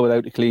 in a row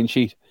without a clean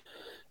sheet.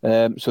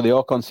 So they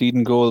are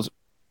conceding goals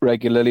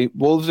regularly.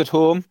 Wolves at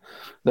home,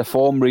 their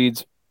form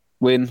reads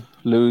win,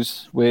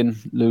 lose, win,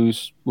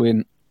 lose,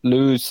 win,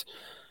 lose.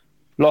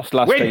 Lost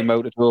last time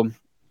out at home,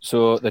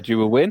 so they're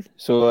due a win.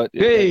 So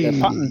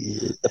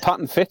the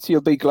pattern fits,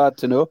 you'll be glad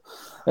to know.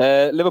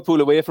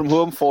 Liverpool away from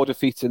home, 4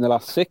 defeats in the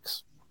last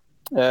 6.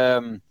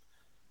 That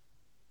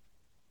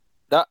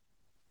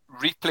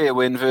replay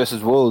win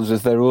versus Wolves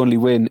is their only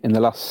win in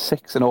the last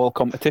 6 in all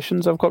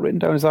competitions I've got written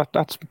down.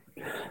 That's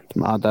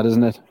mad, that,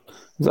 isn't it?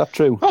 Is that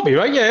true? I'll be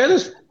right, yeah, it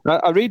is.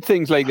 I read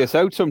things like this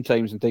out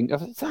sometimes and think,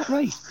 is that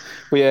right?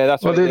 But yeah,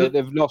 that's right.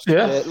 They've lost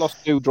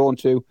 2, drawn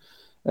 2.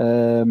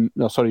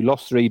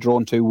 Lost 3,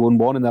 drawn 2, won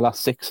 1 in the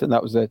last 6, and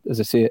that was, as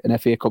I say, an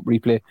FA Cup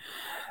replay.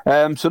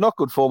 So not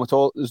good form at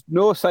all. There's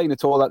no sign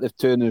at all that they've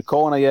turned a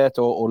corner yet,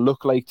 or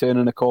look like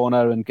turning a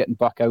corner and getting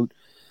back out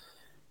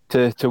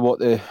to what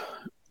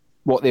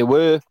they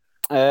were.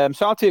 So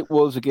I'll take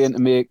Wolves again to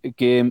make a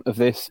game of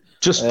this.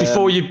 Just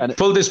before you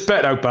pull this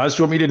bet out, Baz, do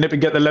you want me to nip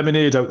and get the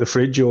lemonade out the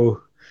fridge,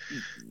 or?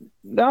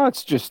 No,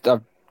 it's just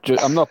I'm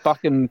not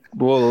backing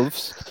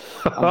Wolves.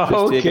 I'm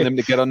just taking them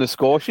to get on the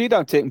score sheet.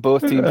 I'm taking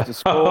both teams to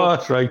score.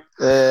 That's right.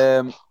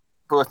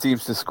 Both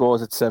teams to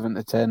scores at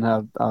 7-10.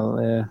 I'll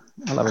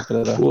have a bit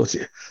of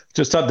that.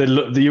 Just had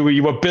you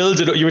were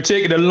building up. You were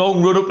taking a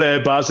long run up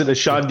there, Baz, in the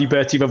shandy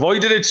bet. You've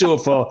avoided it so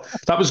far.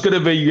 That was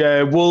going to be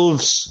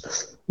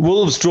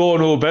Wolves draw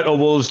no bet or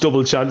Wolves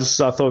double chance.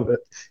 I thought that.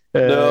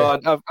 No,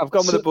 I've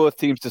gone with both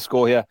teams to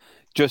score here,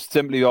 just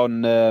simply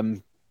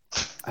on.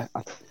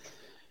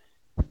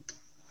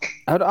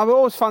 I've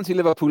always fancied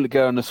Liverpool to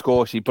get on the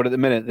score sheet, but at the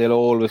minute they'll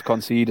always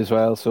concede as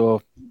well.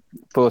 So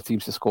both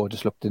teams to score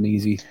just looked an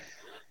easy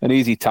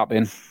tap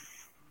in.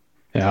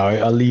 Yeah,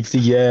 I'll leave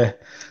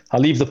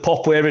the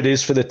pop where it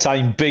is for the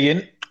time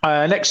being.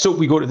 Next up,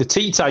 we go to the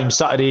tea time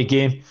Saturday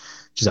game,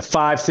 which is a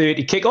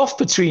 5:30 kick-off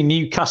between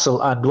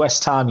Newcastle and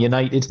West Ham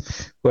United,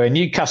 where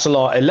Newcastle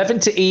are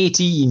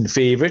 11-18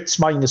 favourites,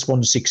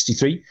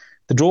 -163.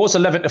 The draw is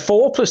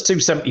 11-4 plus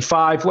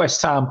 275.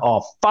 West Ham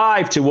are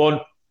 5-1.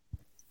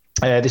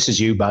 This is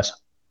you, Baz.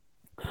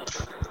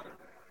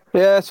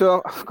 Yeah,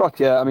 so I've got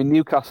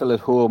Newcastle at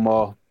home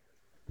are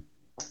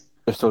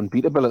just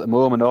unbeatable at the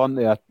moment, aren't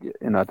they? I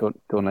don't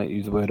like to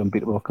use the word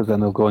unbeatable because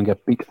then they'll go and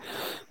get beat.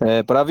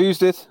 But I've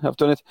used it. I've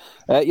done it.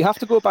 You have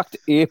to go back to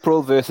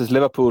April versus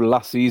Liverpool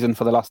last season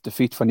for the last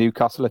defeat for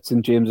Newcastle at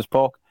St James's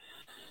Park.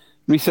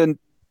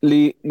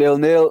 Recently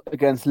 0-0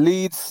 against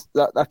Leeds.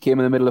 That came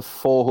in the middle of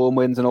 4 home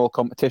wins in all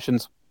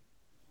competitions.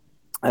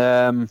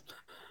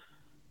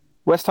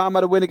 West Ham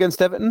had a win against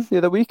Everton the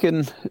other week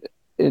in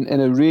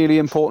a really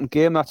important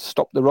game that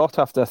stopped the rot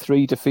after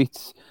 3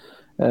 defeats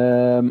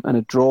and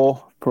a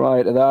draw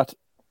prior to that.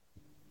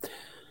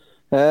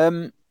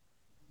 They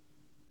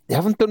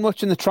haven't done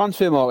much in the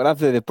transfer market, have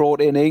they? They've brought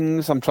in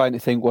Ings. I'm trying to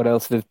think what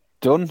else they've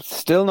done.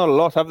 Still not a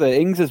lot, have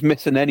they? Ings is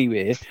missing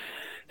anyway.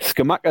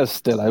 Skamaka's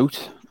still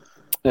out.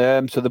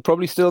 So they've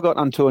probably still got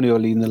Antonio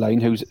leading the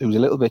line, who's a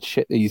little bit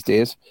shit these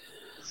days.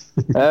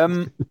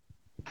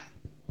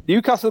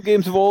 Newcastle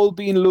games have all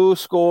been low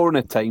scoring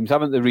at times,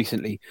 haven't they,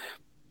 recently?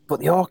 But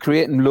they are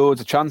creating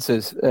loads of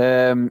chances.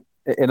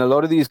 In a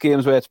lot of these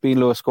games where it's been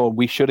low scoring,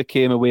 we should have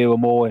came away with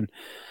more and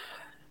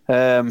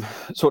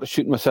sort of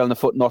shooting myself in the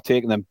foot, not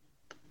taking them.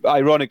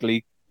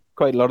 Ironically,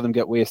 quite a lot of them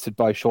get wasted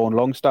by Sean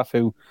Longstaff,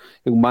 who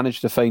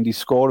managed to find his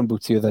scoring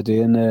boots the other day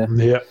and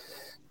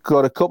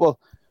got a couple.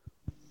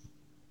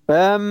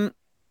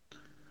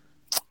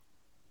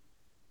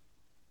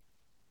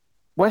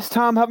 West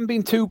Ham haven't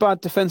been too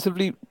bad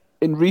defensively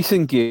in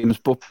recent games,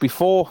 but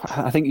before,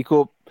 I think you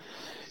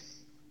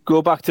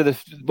go back to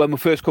when we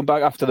first come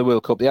back after the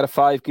World Cup, they had a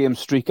 5-game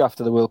streak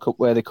after the World Cup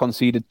where they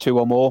conceded 2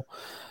 or more.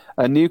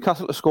 And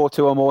Newcastle to score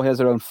 2 or more here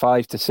is around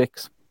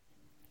 5-6.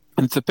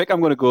 And it's a pick I'm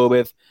going to go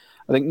with.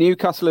 I think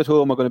Newcastle at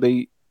home are going to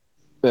be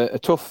a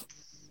tough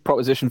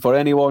proposition for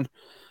anyone.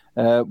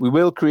 We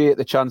will create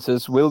the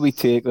chances. Will we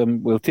take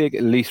them? We'll take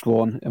at least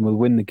one, and we'll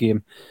win the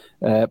game.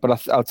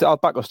 But I'll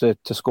back us to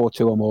score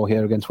 2 or more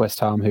here against West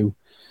Ham, who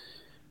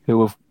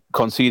have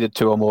conceded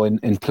 2 or more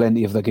in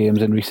plenty of the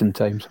games in recent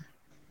times.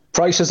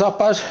 Price is up,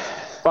 bad?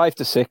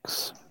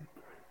 5-6.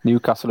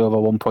 Newcastle over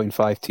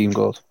 1.5 team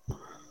goals.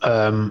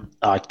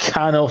 I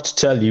cannot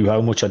tell you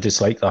how much I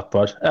dislike that,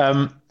 bud.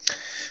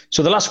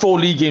 So the last 4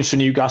 league games for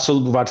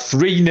Newcastle, we've had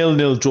 3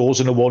 0-0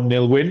 draws and a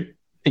 1-0 win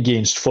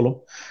against Fulham.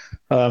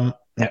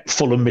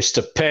 Fulham missed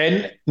a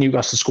pen.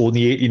 Newcastle scored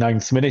in the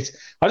 89th minute.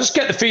 I just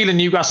get the feeling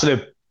Newcastle,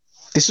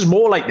 this is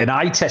more like an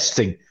eye test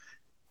thing.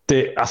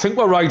 I think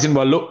we're riding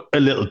my luck a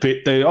little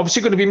bit. They're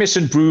obviously going to be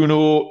missing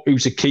Bruno,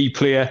 who's a key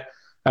player.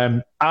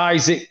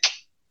 Isaac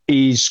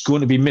is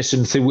going to be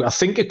missing through, I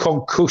think, a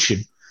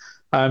concussion,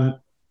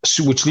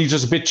 which leaves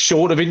us a bit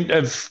short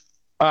of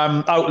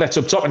outlets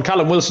up top. And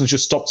Callum Wilson's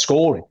just stopped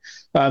scoring.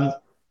 And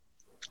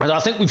I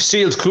think we've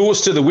sailed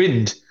close to the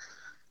wind.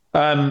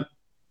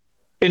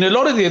 In a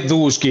lot of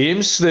those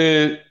games,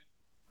 the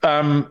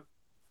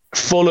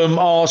Fulham,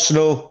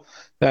 Arsenal,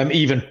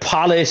 even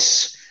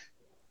Palace,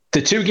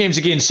 the 2 games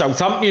against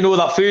Southampton,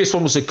 that first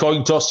one was a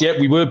coin toss. Yeah,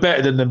 we were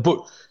better than them. But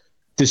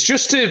there's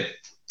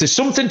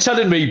something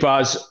telling me,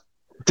 Baz,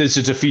 there's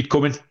a defeat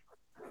coming.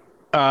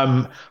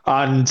 And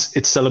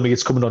it's telling me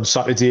it's coming on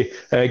Saturday.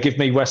 Give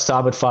me West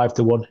Ham at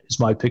 5-1 is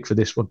my pick for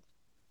this one.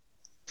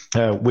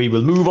 We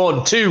will move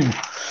on to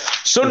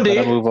Sunday.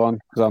 Better move on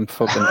because I'm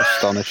fucking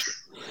astonished.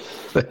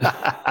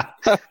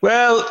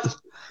 Well,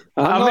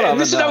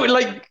 this is how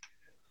it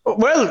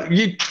well,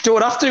 you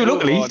don't have to,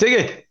 luckily, do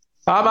you?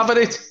 I'm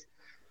having it.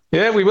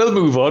 Yeah, we will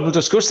move on. We'll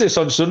discuss this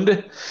on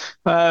Sunday.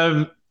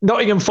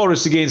 Nottingham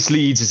Forest against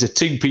Leeds is a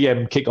 2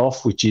 p.m.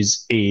 kick-off, which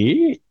is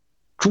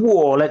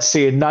let's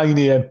say 9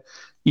 a.m.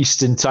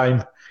 Eastern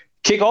time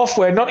kick-off,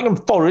 where Nottingham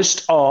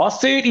Forest are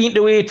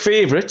 13-8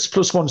 favourites,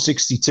 plus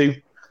 162.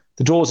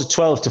 The draws are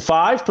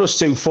 12-5, plus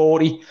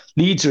 240.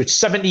 Leeds are at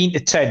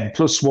 17-10,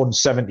 plus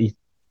 170.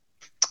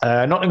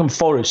 Nottingham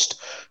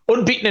Forest,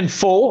 unbeaten in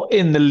 4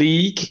 in the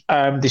league.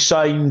 They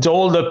signed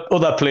all the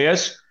other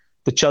players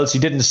that Chelsea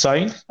didn't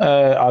sign,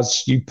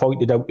 as you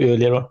pointed out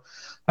earlier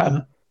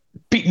on.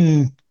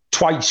 Beaten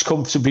twice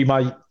comfortably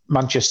by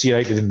Manchester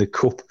United in the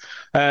Cup.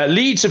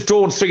 Leeds have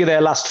drawn 3 of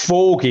their last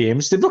 4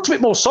 games. They've looked a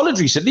bit more solid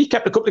recently,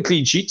 kept a couple of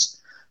clean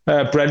sheets.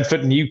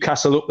 Brentford and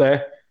Newcastle up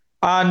there.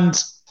 And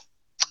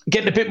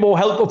getting a bit more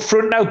help up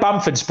front now.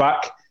 Bamford's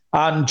back.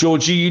 And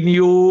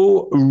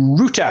Jorginho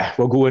Ruta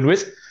we're going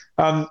with.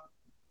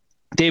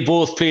 They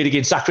both played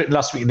against Accrington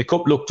last week in the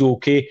Cup, looked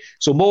okay.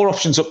 So more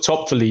options up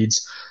top for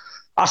Leeds.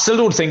 I still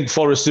don't think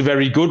Forest are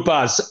very good,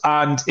 Baz.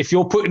 And if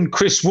you're putting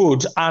Chris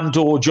Wood and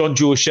or John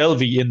Joe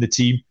Shelby in the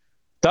team,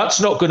 that's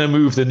not going to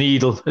move the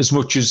needle as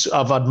much as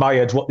I've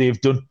admired what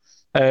they've done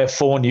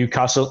for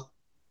Newcastle.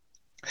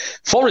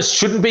 Forest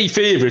shouldn't be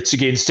favourites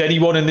against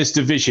anyone in this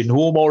division,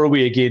 home or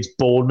away against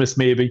Bournemouth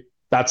maybe.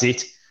 That's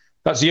it.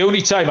 That's the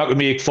only time I could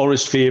make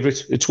Forest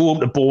favourite. It's home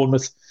to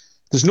Bournemouth.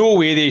 There's no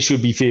way they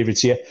should be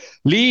favourites here.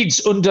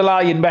 Leeds'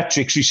 underlying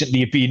metrics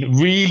recently have been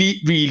really,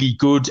 really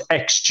good.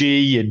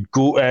 XG and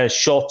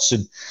shots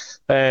and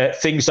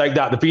things like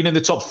that. They've been in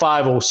the top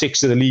 5 or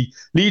 6 of the league.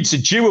 Leeds are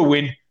due a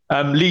win.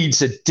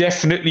 Leeds are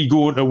definitely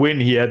going to win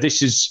here.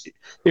 This is,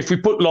 if we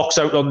put locks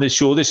out on this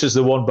show, this is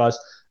the one, Baz.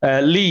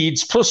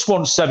 Leeds plus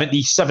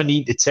 170,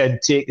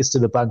 17-10. Take us to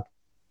the bank.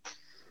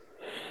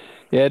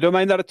 Yeah, I don't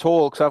mind that at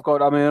all because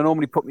I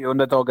normally put my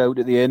underdog out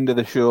at the end of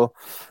the show.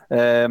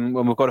 When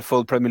we've got a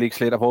full Premier League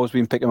slate, I've always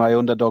been picking my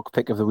underdog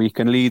pick of the week,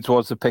 and Leeds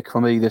was the pick for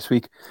me this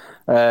week.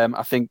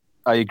 I think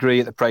I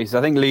agree at the prices.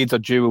 I think Leeds are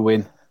due a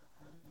win.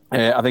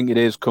 I think it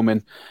is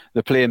coming.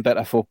 They're playing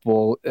better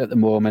football at the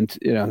moment.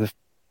 They've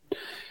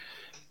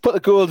put the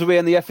goals away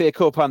in the FA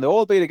Cup, and they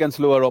all beat against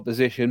lower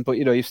opposition, but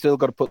you've still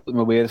got to put them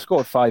away. They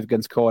scored 5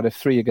 against Cardiff,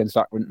 3 against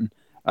Accrington.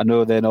 I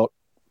know they're not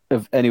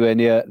anywhere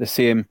near the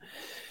same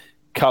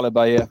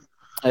calibre here.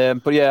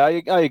 But yeah,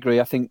 I agree.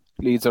 I think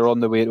Leeds are on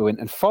the way to win.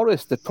 And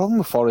Forest, the problem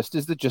with Forest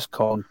is they just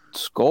can't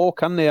score,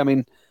 can they? I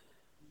mean,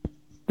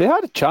 they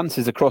had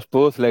chances across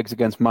both legs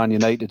against Man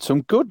United.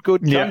 Some good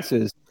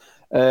chances.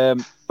 Yeah.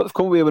 But they've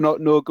come away with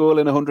no goal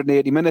in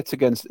 180 minutes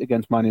against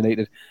Man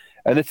United.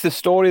 And it's the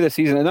story of the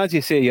season. And as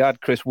you say, you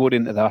add Chris Wood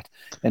into that,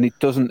 and it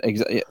doesn't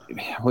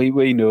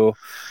we know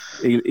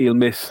he'll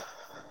miss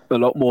a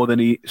lot more than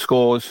he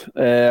scores.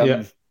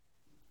 Yeah.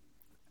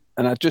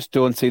 And I just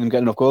don't see them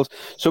getting enough goals.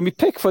 So my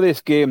pick for this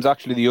game is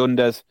actually the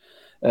unders.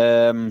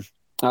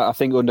 I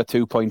think under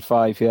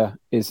 2.5 here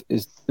is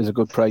a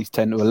good price,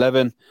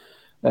 10-11,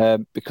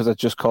 because I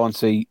just can't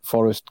see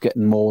Forest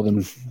getting more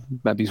than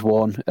maybe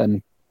 1.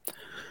 And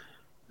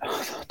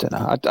I don't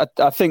know.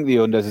 I think the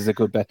unders is a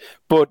good bet,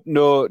 but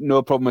no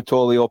problem at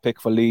all. Your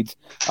pick for Leeds.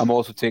 I'm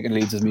also taking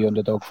Leeds as my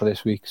underdog for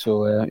this week.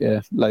 So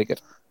yeah, like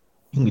it.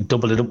 You can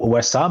double it up with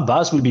West Ham.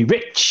 Baz will be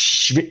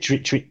rich.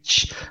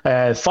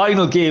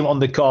 Final game on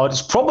the card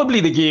is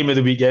probably the game of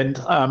the weekend.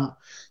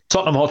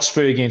 Tottenham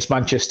Hotspur against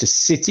Manchester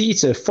City.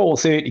 It's a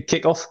 4:30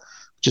 kickoff.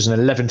 which is an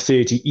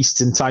 11:30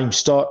 Eastern Time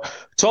start.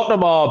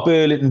 Tottenham are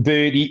Burlington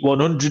Birdie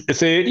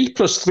 100-30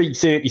 plus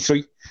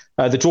 333.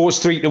 The draw is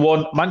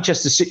 3-1.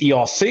 Manchester City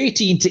are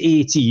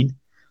 13-18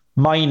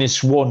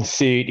 minus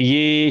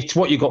 138.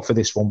 What you got for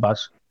this one,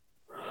 Baz?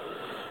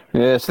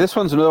 Yeah, so this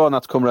one's another one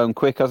that's come around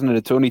quick, hasn't it?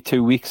 It's only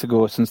 2 weeks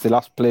ago since they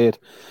last played,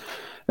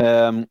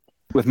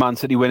 with Man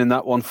City winning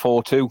that one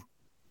 4-2.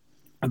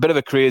 A bit of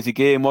a crazy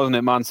game, wasn't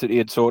it? Man City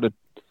had sort of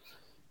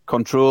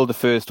controlled the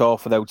first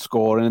half without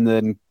scoring, and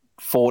then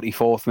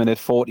 44th minute,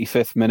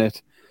 45th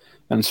minute,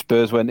 and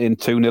Spurs went in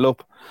 2-0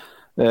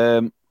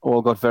 up.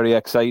 All got very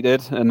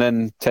excited, and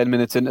then 10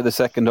 minutes into the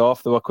second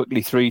half, they were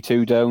quickly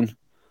 3-2 down,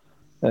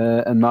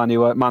 and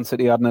Man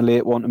City had a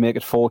late one to make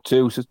it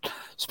 4-2. So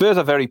Spurs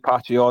are very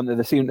patchy on.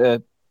 They seem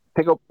to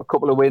pick up a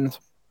couple of wins.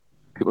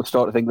 People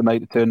start to think they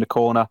might have turned the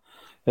corner,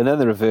 and then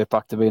they revert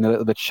back to being a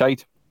little bit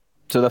shite.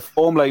 So the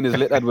form line is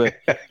littered with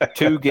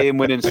 2-game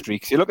winning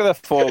streaks. You look at the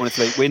form, and it's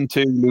like win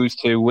 2, lose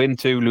 2, win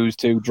 2, lose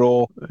 2,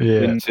 draw,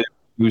 win 2,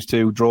 lose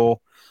 2, draw.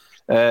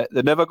 They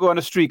never go on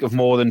a streak of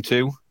more than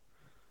 2,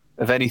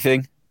 of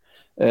anything.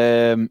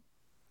 And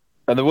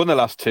they won the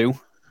last 2,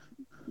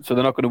 so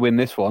they're not going to win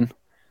this one,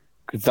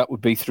 because that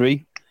would be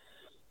 3.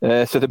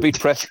 So they beat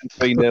Preston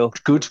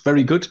 3-0. Good,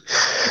 very good.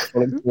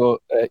 So,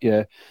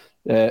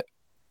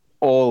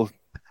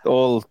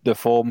 all the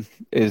form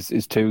is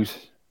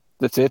 2s.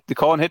 That's it. They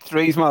can't hit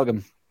 3s,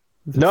 Malcolm.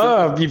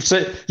 No, you've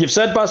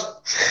said, Baz.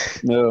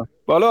 No.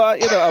 Well,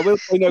 I will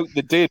point out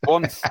they did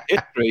once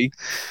hit 3,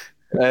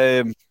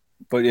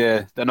 but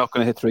yeah, they're not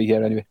going to hit 3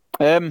 here anyway.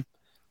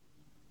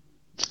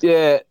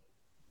 They're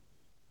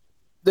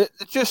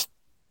just,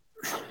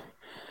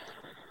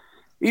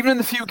 even in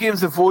the few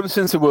games they've won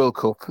since the World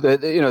Cup, they're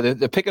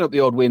picking up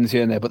the odd wins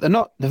here and there, but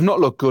they've not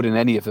looked good in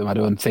any of them, I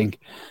don't think.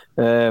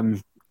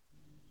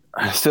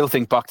 I still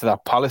think back to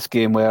that Palace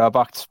game where I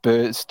backed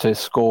Spurs to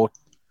score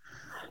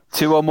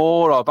 2 or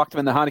more, or I backed them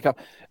in the handicap.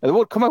 They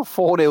won't come out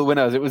 4-0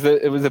 winners. It was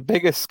the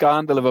biggest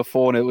scandal of a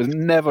 4-0. It was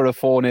never a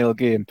 4-0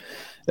 game.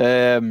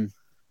 And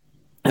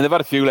they've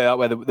had a few like that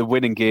where they're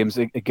winning games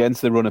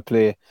against the run of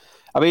play.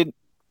 I mean,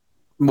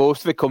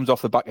 most of it comes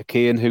off the back of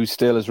Kane, who's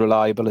still as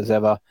reliable as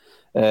ever.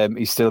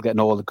 He's still getting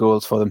all the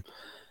goals for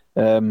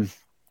them.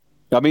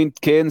 I mean,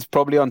 Kane's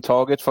probably on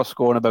target for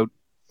scoring about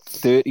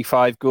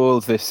 35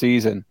 goals this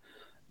season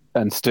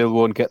and still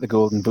won't get the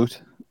golden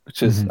boot,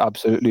 which is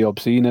absolutely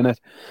obscene, isn't it?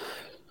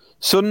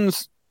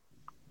 Son's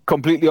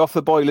completely off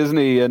the boil, isn't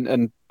he?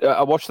 And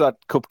I watched that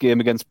cup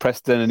game against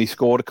Preston and he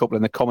scored a couple,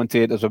 and the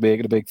commentators were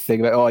making a big thing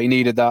about, he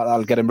needed that,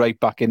 that'll get him right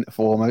back into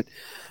form.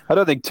 I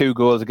don't think 2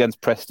 goals against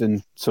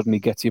Preston suddenly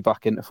gets you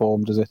back into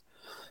form, does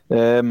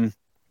it?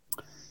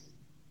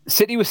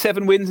 City with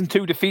 7 wins and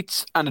 2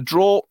 defeats and a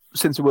draw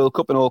since the World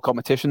Cup in all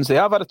competitions. They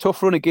have had a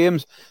tough run of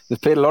games.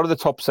 They've played a lot of the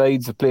top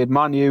sides. They've played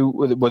Man U,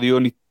 were the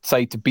only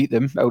side to beat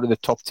them out of the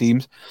top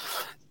teams.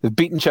 They've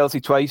beaten Chelsea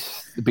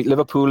twice. They beat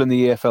Liverpool in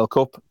the EFL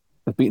Cup.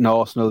 They've beaten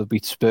Arsenal. They've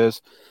beat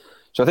Spurs.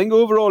 So I think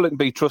overall it can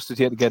be trusted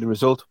here to get a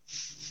result.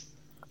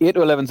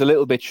 8-11 is a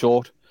little bit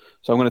short.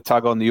 So I'm going to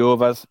tag on the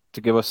overs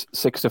to give us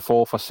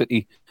 6-4 for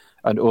City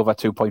and over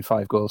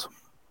 2.5 goals.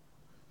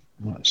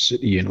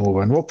 City and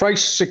over. And what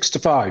price?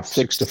 6-5?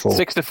 6-4.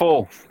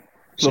 6-4.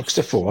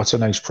 6-4. That's a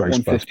nice price.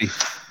 150.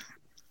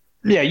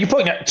 Yeah, you're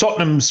pointing at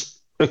Tottenham's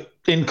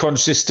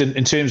inconsistent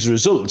in terms of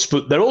results,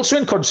 but they're also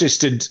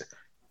inconsistent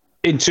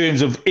in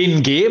terms of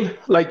in-game.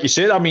 Like you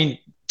said, I mean,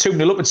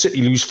 2-0 up and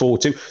City lose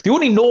 4-2. The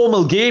only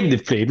normal game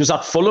they've played was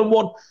that Fulham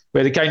one,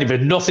 where they kind of a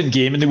nothing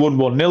game and they won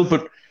 1-0.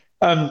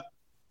 But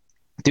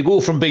they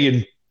go from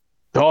being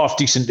half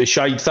decent to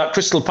shite. That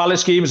Crystal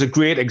Palace game is a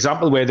great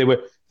example where they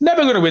were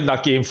never going to win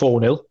that game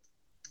 4-0.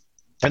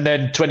 And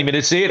then 20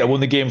 minutes later, won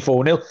the game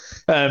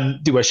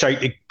 4-0. They were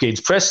shite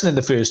against Preston in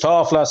the first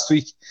half last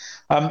week.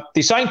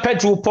 They signed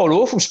Pedro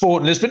Porro from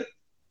Sporting Lisbon.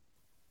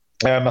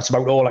 That's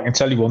about all I can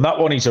tell you on that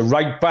one. He's a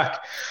right back.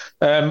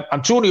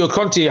 Antonio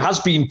Conte has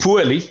been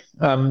poorly.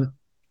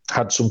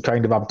 Had some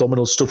kind of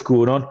abdominal stuff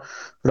going on.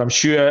 But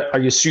I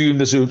assume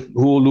there's a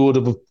whole load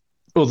of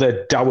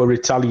other dour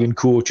Italian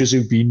coaches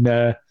who've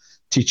been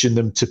teaching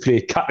them to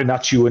play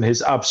Catenaccio in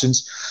his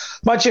absence.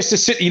 Manchester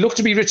City look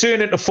to be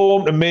returning to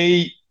form to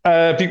me.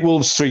 Beat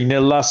Wolves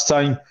 3-0 last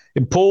time.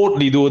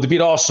 Importantly, though, they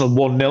beat Arsenal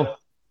 1-0.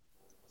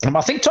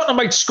 I think Tottenham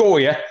might score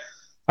here.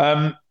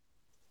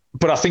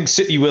 But I think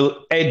City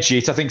will edge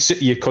it. I think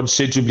City are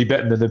considerably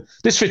better than them.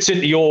 This fits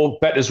into your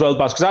bet as well,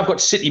 Baz, because I've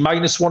got City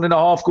minus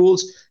 1.5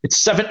 goals.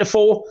 It's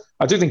 7-4.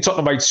 I do think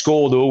Tottenham might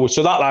score, though,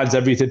 so that lands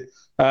everything.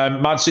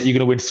 Man City are going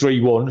to win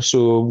 3-1,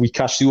 so we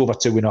cash the over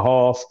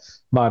 2.5.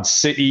 Man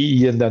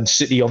City, and then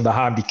City on the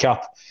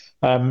handicap.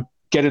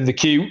 Get in the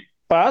queue.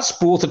 Baz,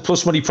 both at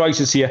plus money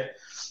prices here.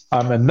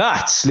 And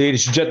that,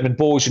 ladies and gentlemen,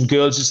 boys and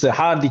girls, is the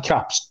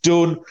handicaps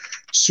done.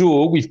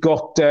 So we've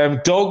got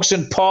dogs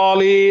and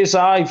parlays.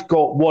 I've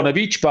got one of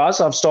each, Baz.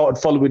 I've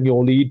started following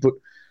your lead, but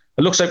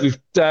it looks like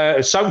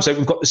it sounds like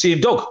we've got the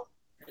same dog.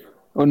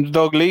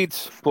 Underdog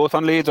leads, both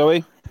on leads, are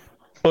we?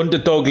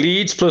 Underdog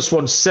Leeds plus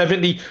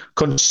 170.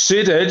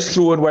 Considered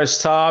throwing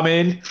West Ham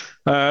in,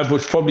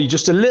 but probably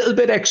just a little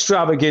bit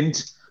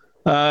extravagant.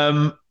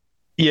 And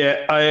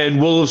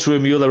Wolves were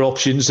my other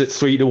options at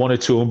 3-1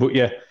 at home. But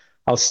yeah,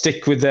 I'll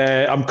stick with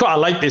I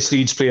like this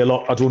Leeds play a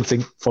lot. I don't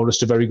think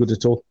Forest are very good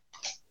at all.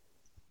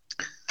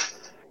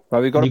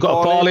 Have you got a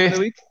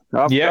parlay?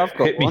 I've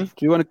got one.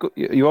 Do you want to go?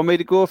 You want me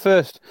to go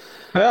first?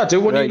 Yeah, I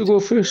do want you to go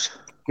first.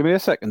 Give me a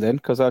second then,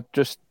 because I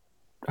just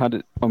had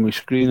it on my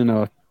screen and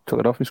I took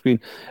it off my screen.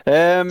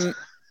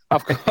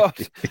 I've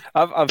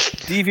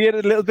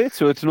deviated a little bit,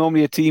 so it's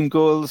normally a team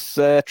goals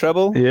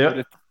treble.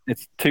 Yeah,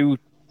 it's two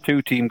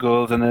team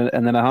goals and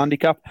then a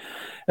handicap.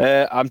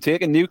 I'm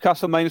taking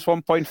Newcastle minus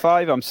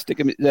 1.5. I'm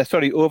sticking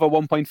over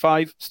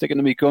 1.5. Sticking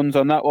to my guns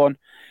on that one.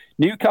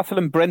 Newcastle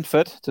and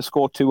Brentford to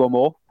score 2 or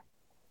more,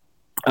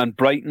 and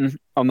Brighton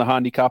on the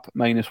handicap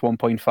minus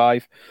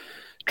 1.5.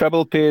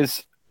 Treble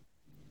pays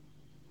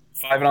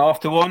 5.5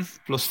 to 1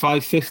 plus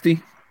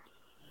 550.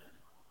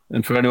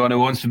 And for anyone who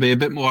wants to be a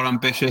bit more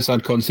ambitious,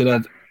 I'd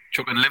consider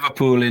chucking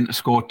Liverpool in to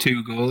score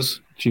 2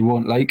 goals, which you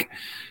won't like.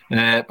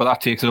 But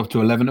that takes it up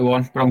to 11 to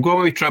 1. But I'm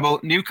going with treble.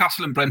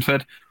 Newcastle and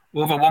Brentford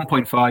over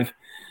 1.5.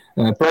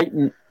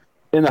 Brighton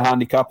in the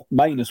handicap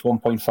minus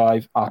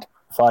 1.5 at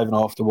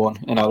 5.5 to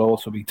 1. And I'll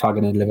also be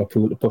tagging in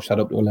Liverpool to push that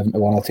up to 11 to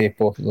 1. I'll take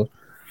both of those.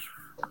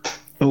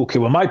 Okay,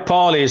 well, my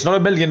parlay is not a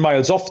million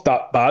miles off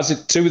that, Baz.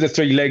 It's 2 of the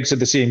 3 legs of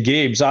the same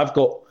games. I've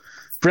got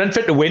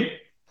Brentford to win,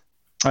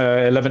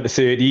 11 to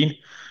 13.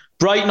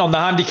 Brighton on the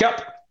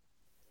handicap.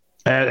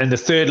 And the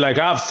third leg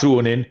I've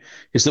thrown in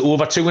is the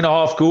over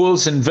 2.5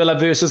 goals in Villa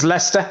versus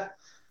Leicester.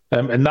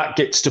 And that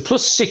gets to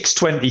plus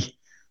 620.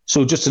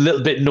 So just a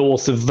little bit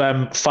north of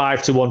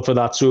 5 to 1 for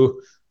that. So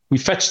we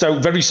fetched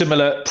out very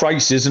similar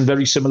prices and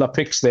very similar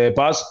picks there,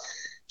 Baz.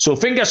 So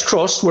fingers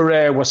crossed,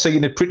 we're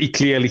seeing it pretty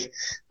clearly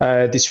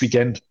this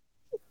weekend.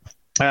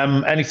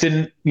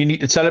 Anything you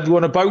need to tell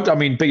everyone about? I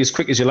mean, be as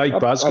quick as you like,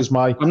 Baz, because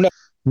my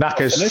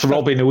knacker's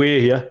throbbing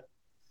away here.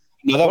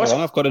 Another one.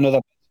 I've got another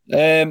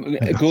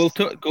goal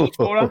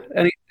scorer.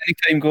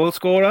 Anytime goal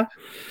scorer.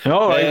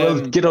 All right,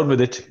 well, get on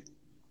with it.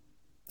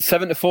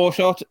 7 to 4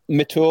 shot.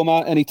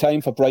 Mitoma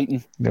anytime for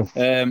Brighton. No.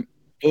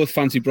 Both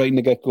fancy Brighton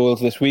to get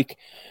goals this week.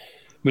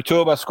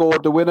 Mitoma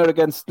scored the winner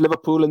against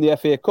Liverpool in the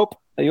FA Cup.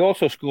 He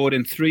also scored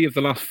in 3 of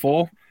the last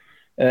 4.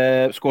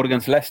 Scored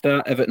against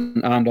Leicester,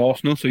 Everton, and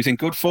Arsenal. So he's in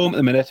good form at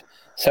the minute.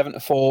 7 to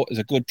 4 is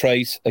a good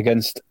price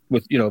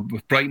with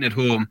Brighton at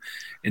home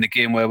in a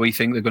game where we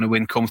think they're going to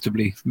win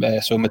comfortably.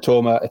 So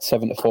Mitoma at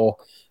 7 to 4,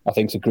 I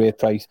think is a great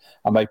price.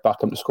 I might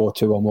back him to score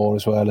 2 or more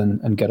as well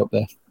and get up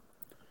there.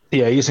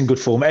 Yeah, he's in good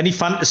form. Any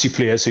fantasy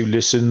players who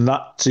listen,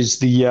 that is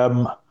the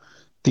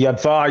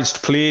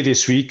advised play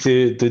this week.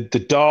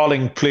 The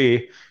darling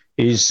play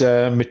is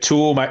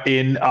Mitoma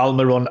in,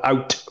 Almiron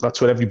out.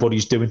 That's what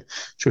everybody's doing.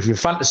 So if you're a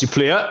fantasy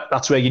player,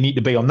 that's where you need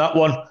to be on that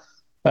one.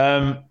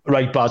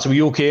 Right, Baz, are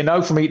we okay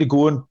now for me to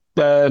go and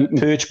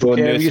perch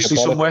precariously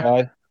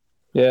somewhere?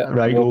 Yeah,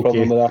 right, no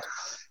problem with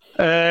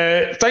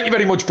that. Thank you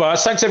very much,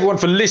 Baz. Thanks everyone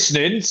for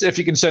listening. If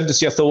you can send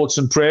us your thoughts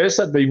and prayers,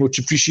 that'd be much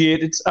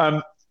appreciated.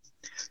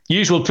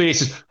 Usual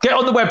places. Get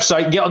on the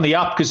website and get on the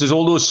app, because there's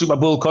all those Super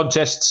Bowl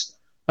contests,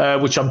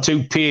 which I'm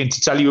too pain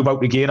to tell you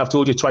about again. I've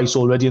told you twice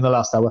already in the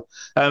last hour.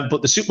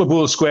 But the Super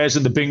Bowl squares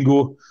and the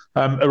bingo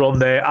are on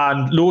there,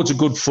 and loads of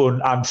good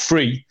fun and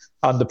free,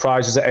 and the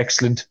prizes are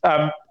excellent.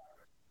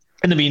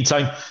 In the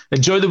meantime,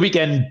 enjoy the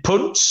weekend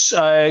punts.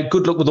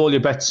 Good luck with all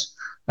your bets.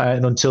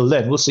 And until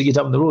then, we'll see you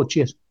down the road.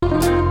 Cheers.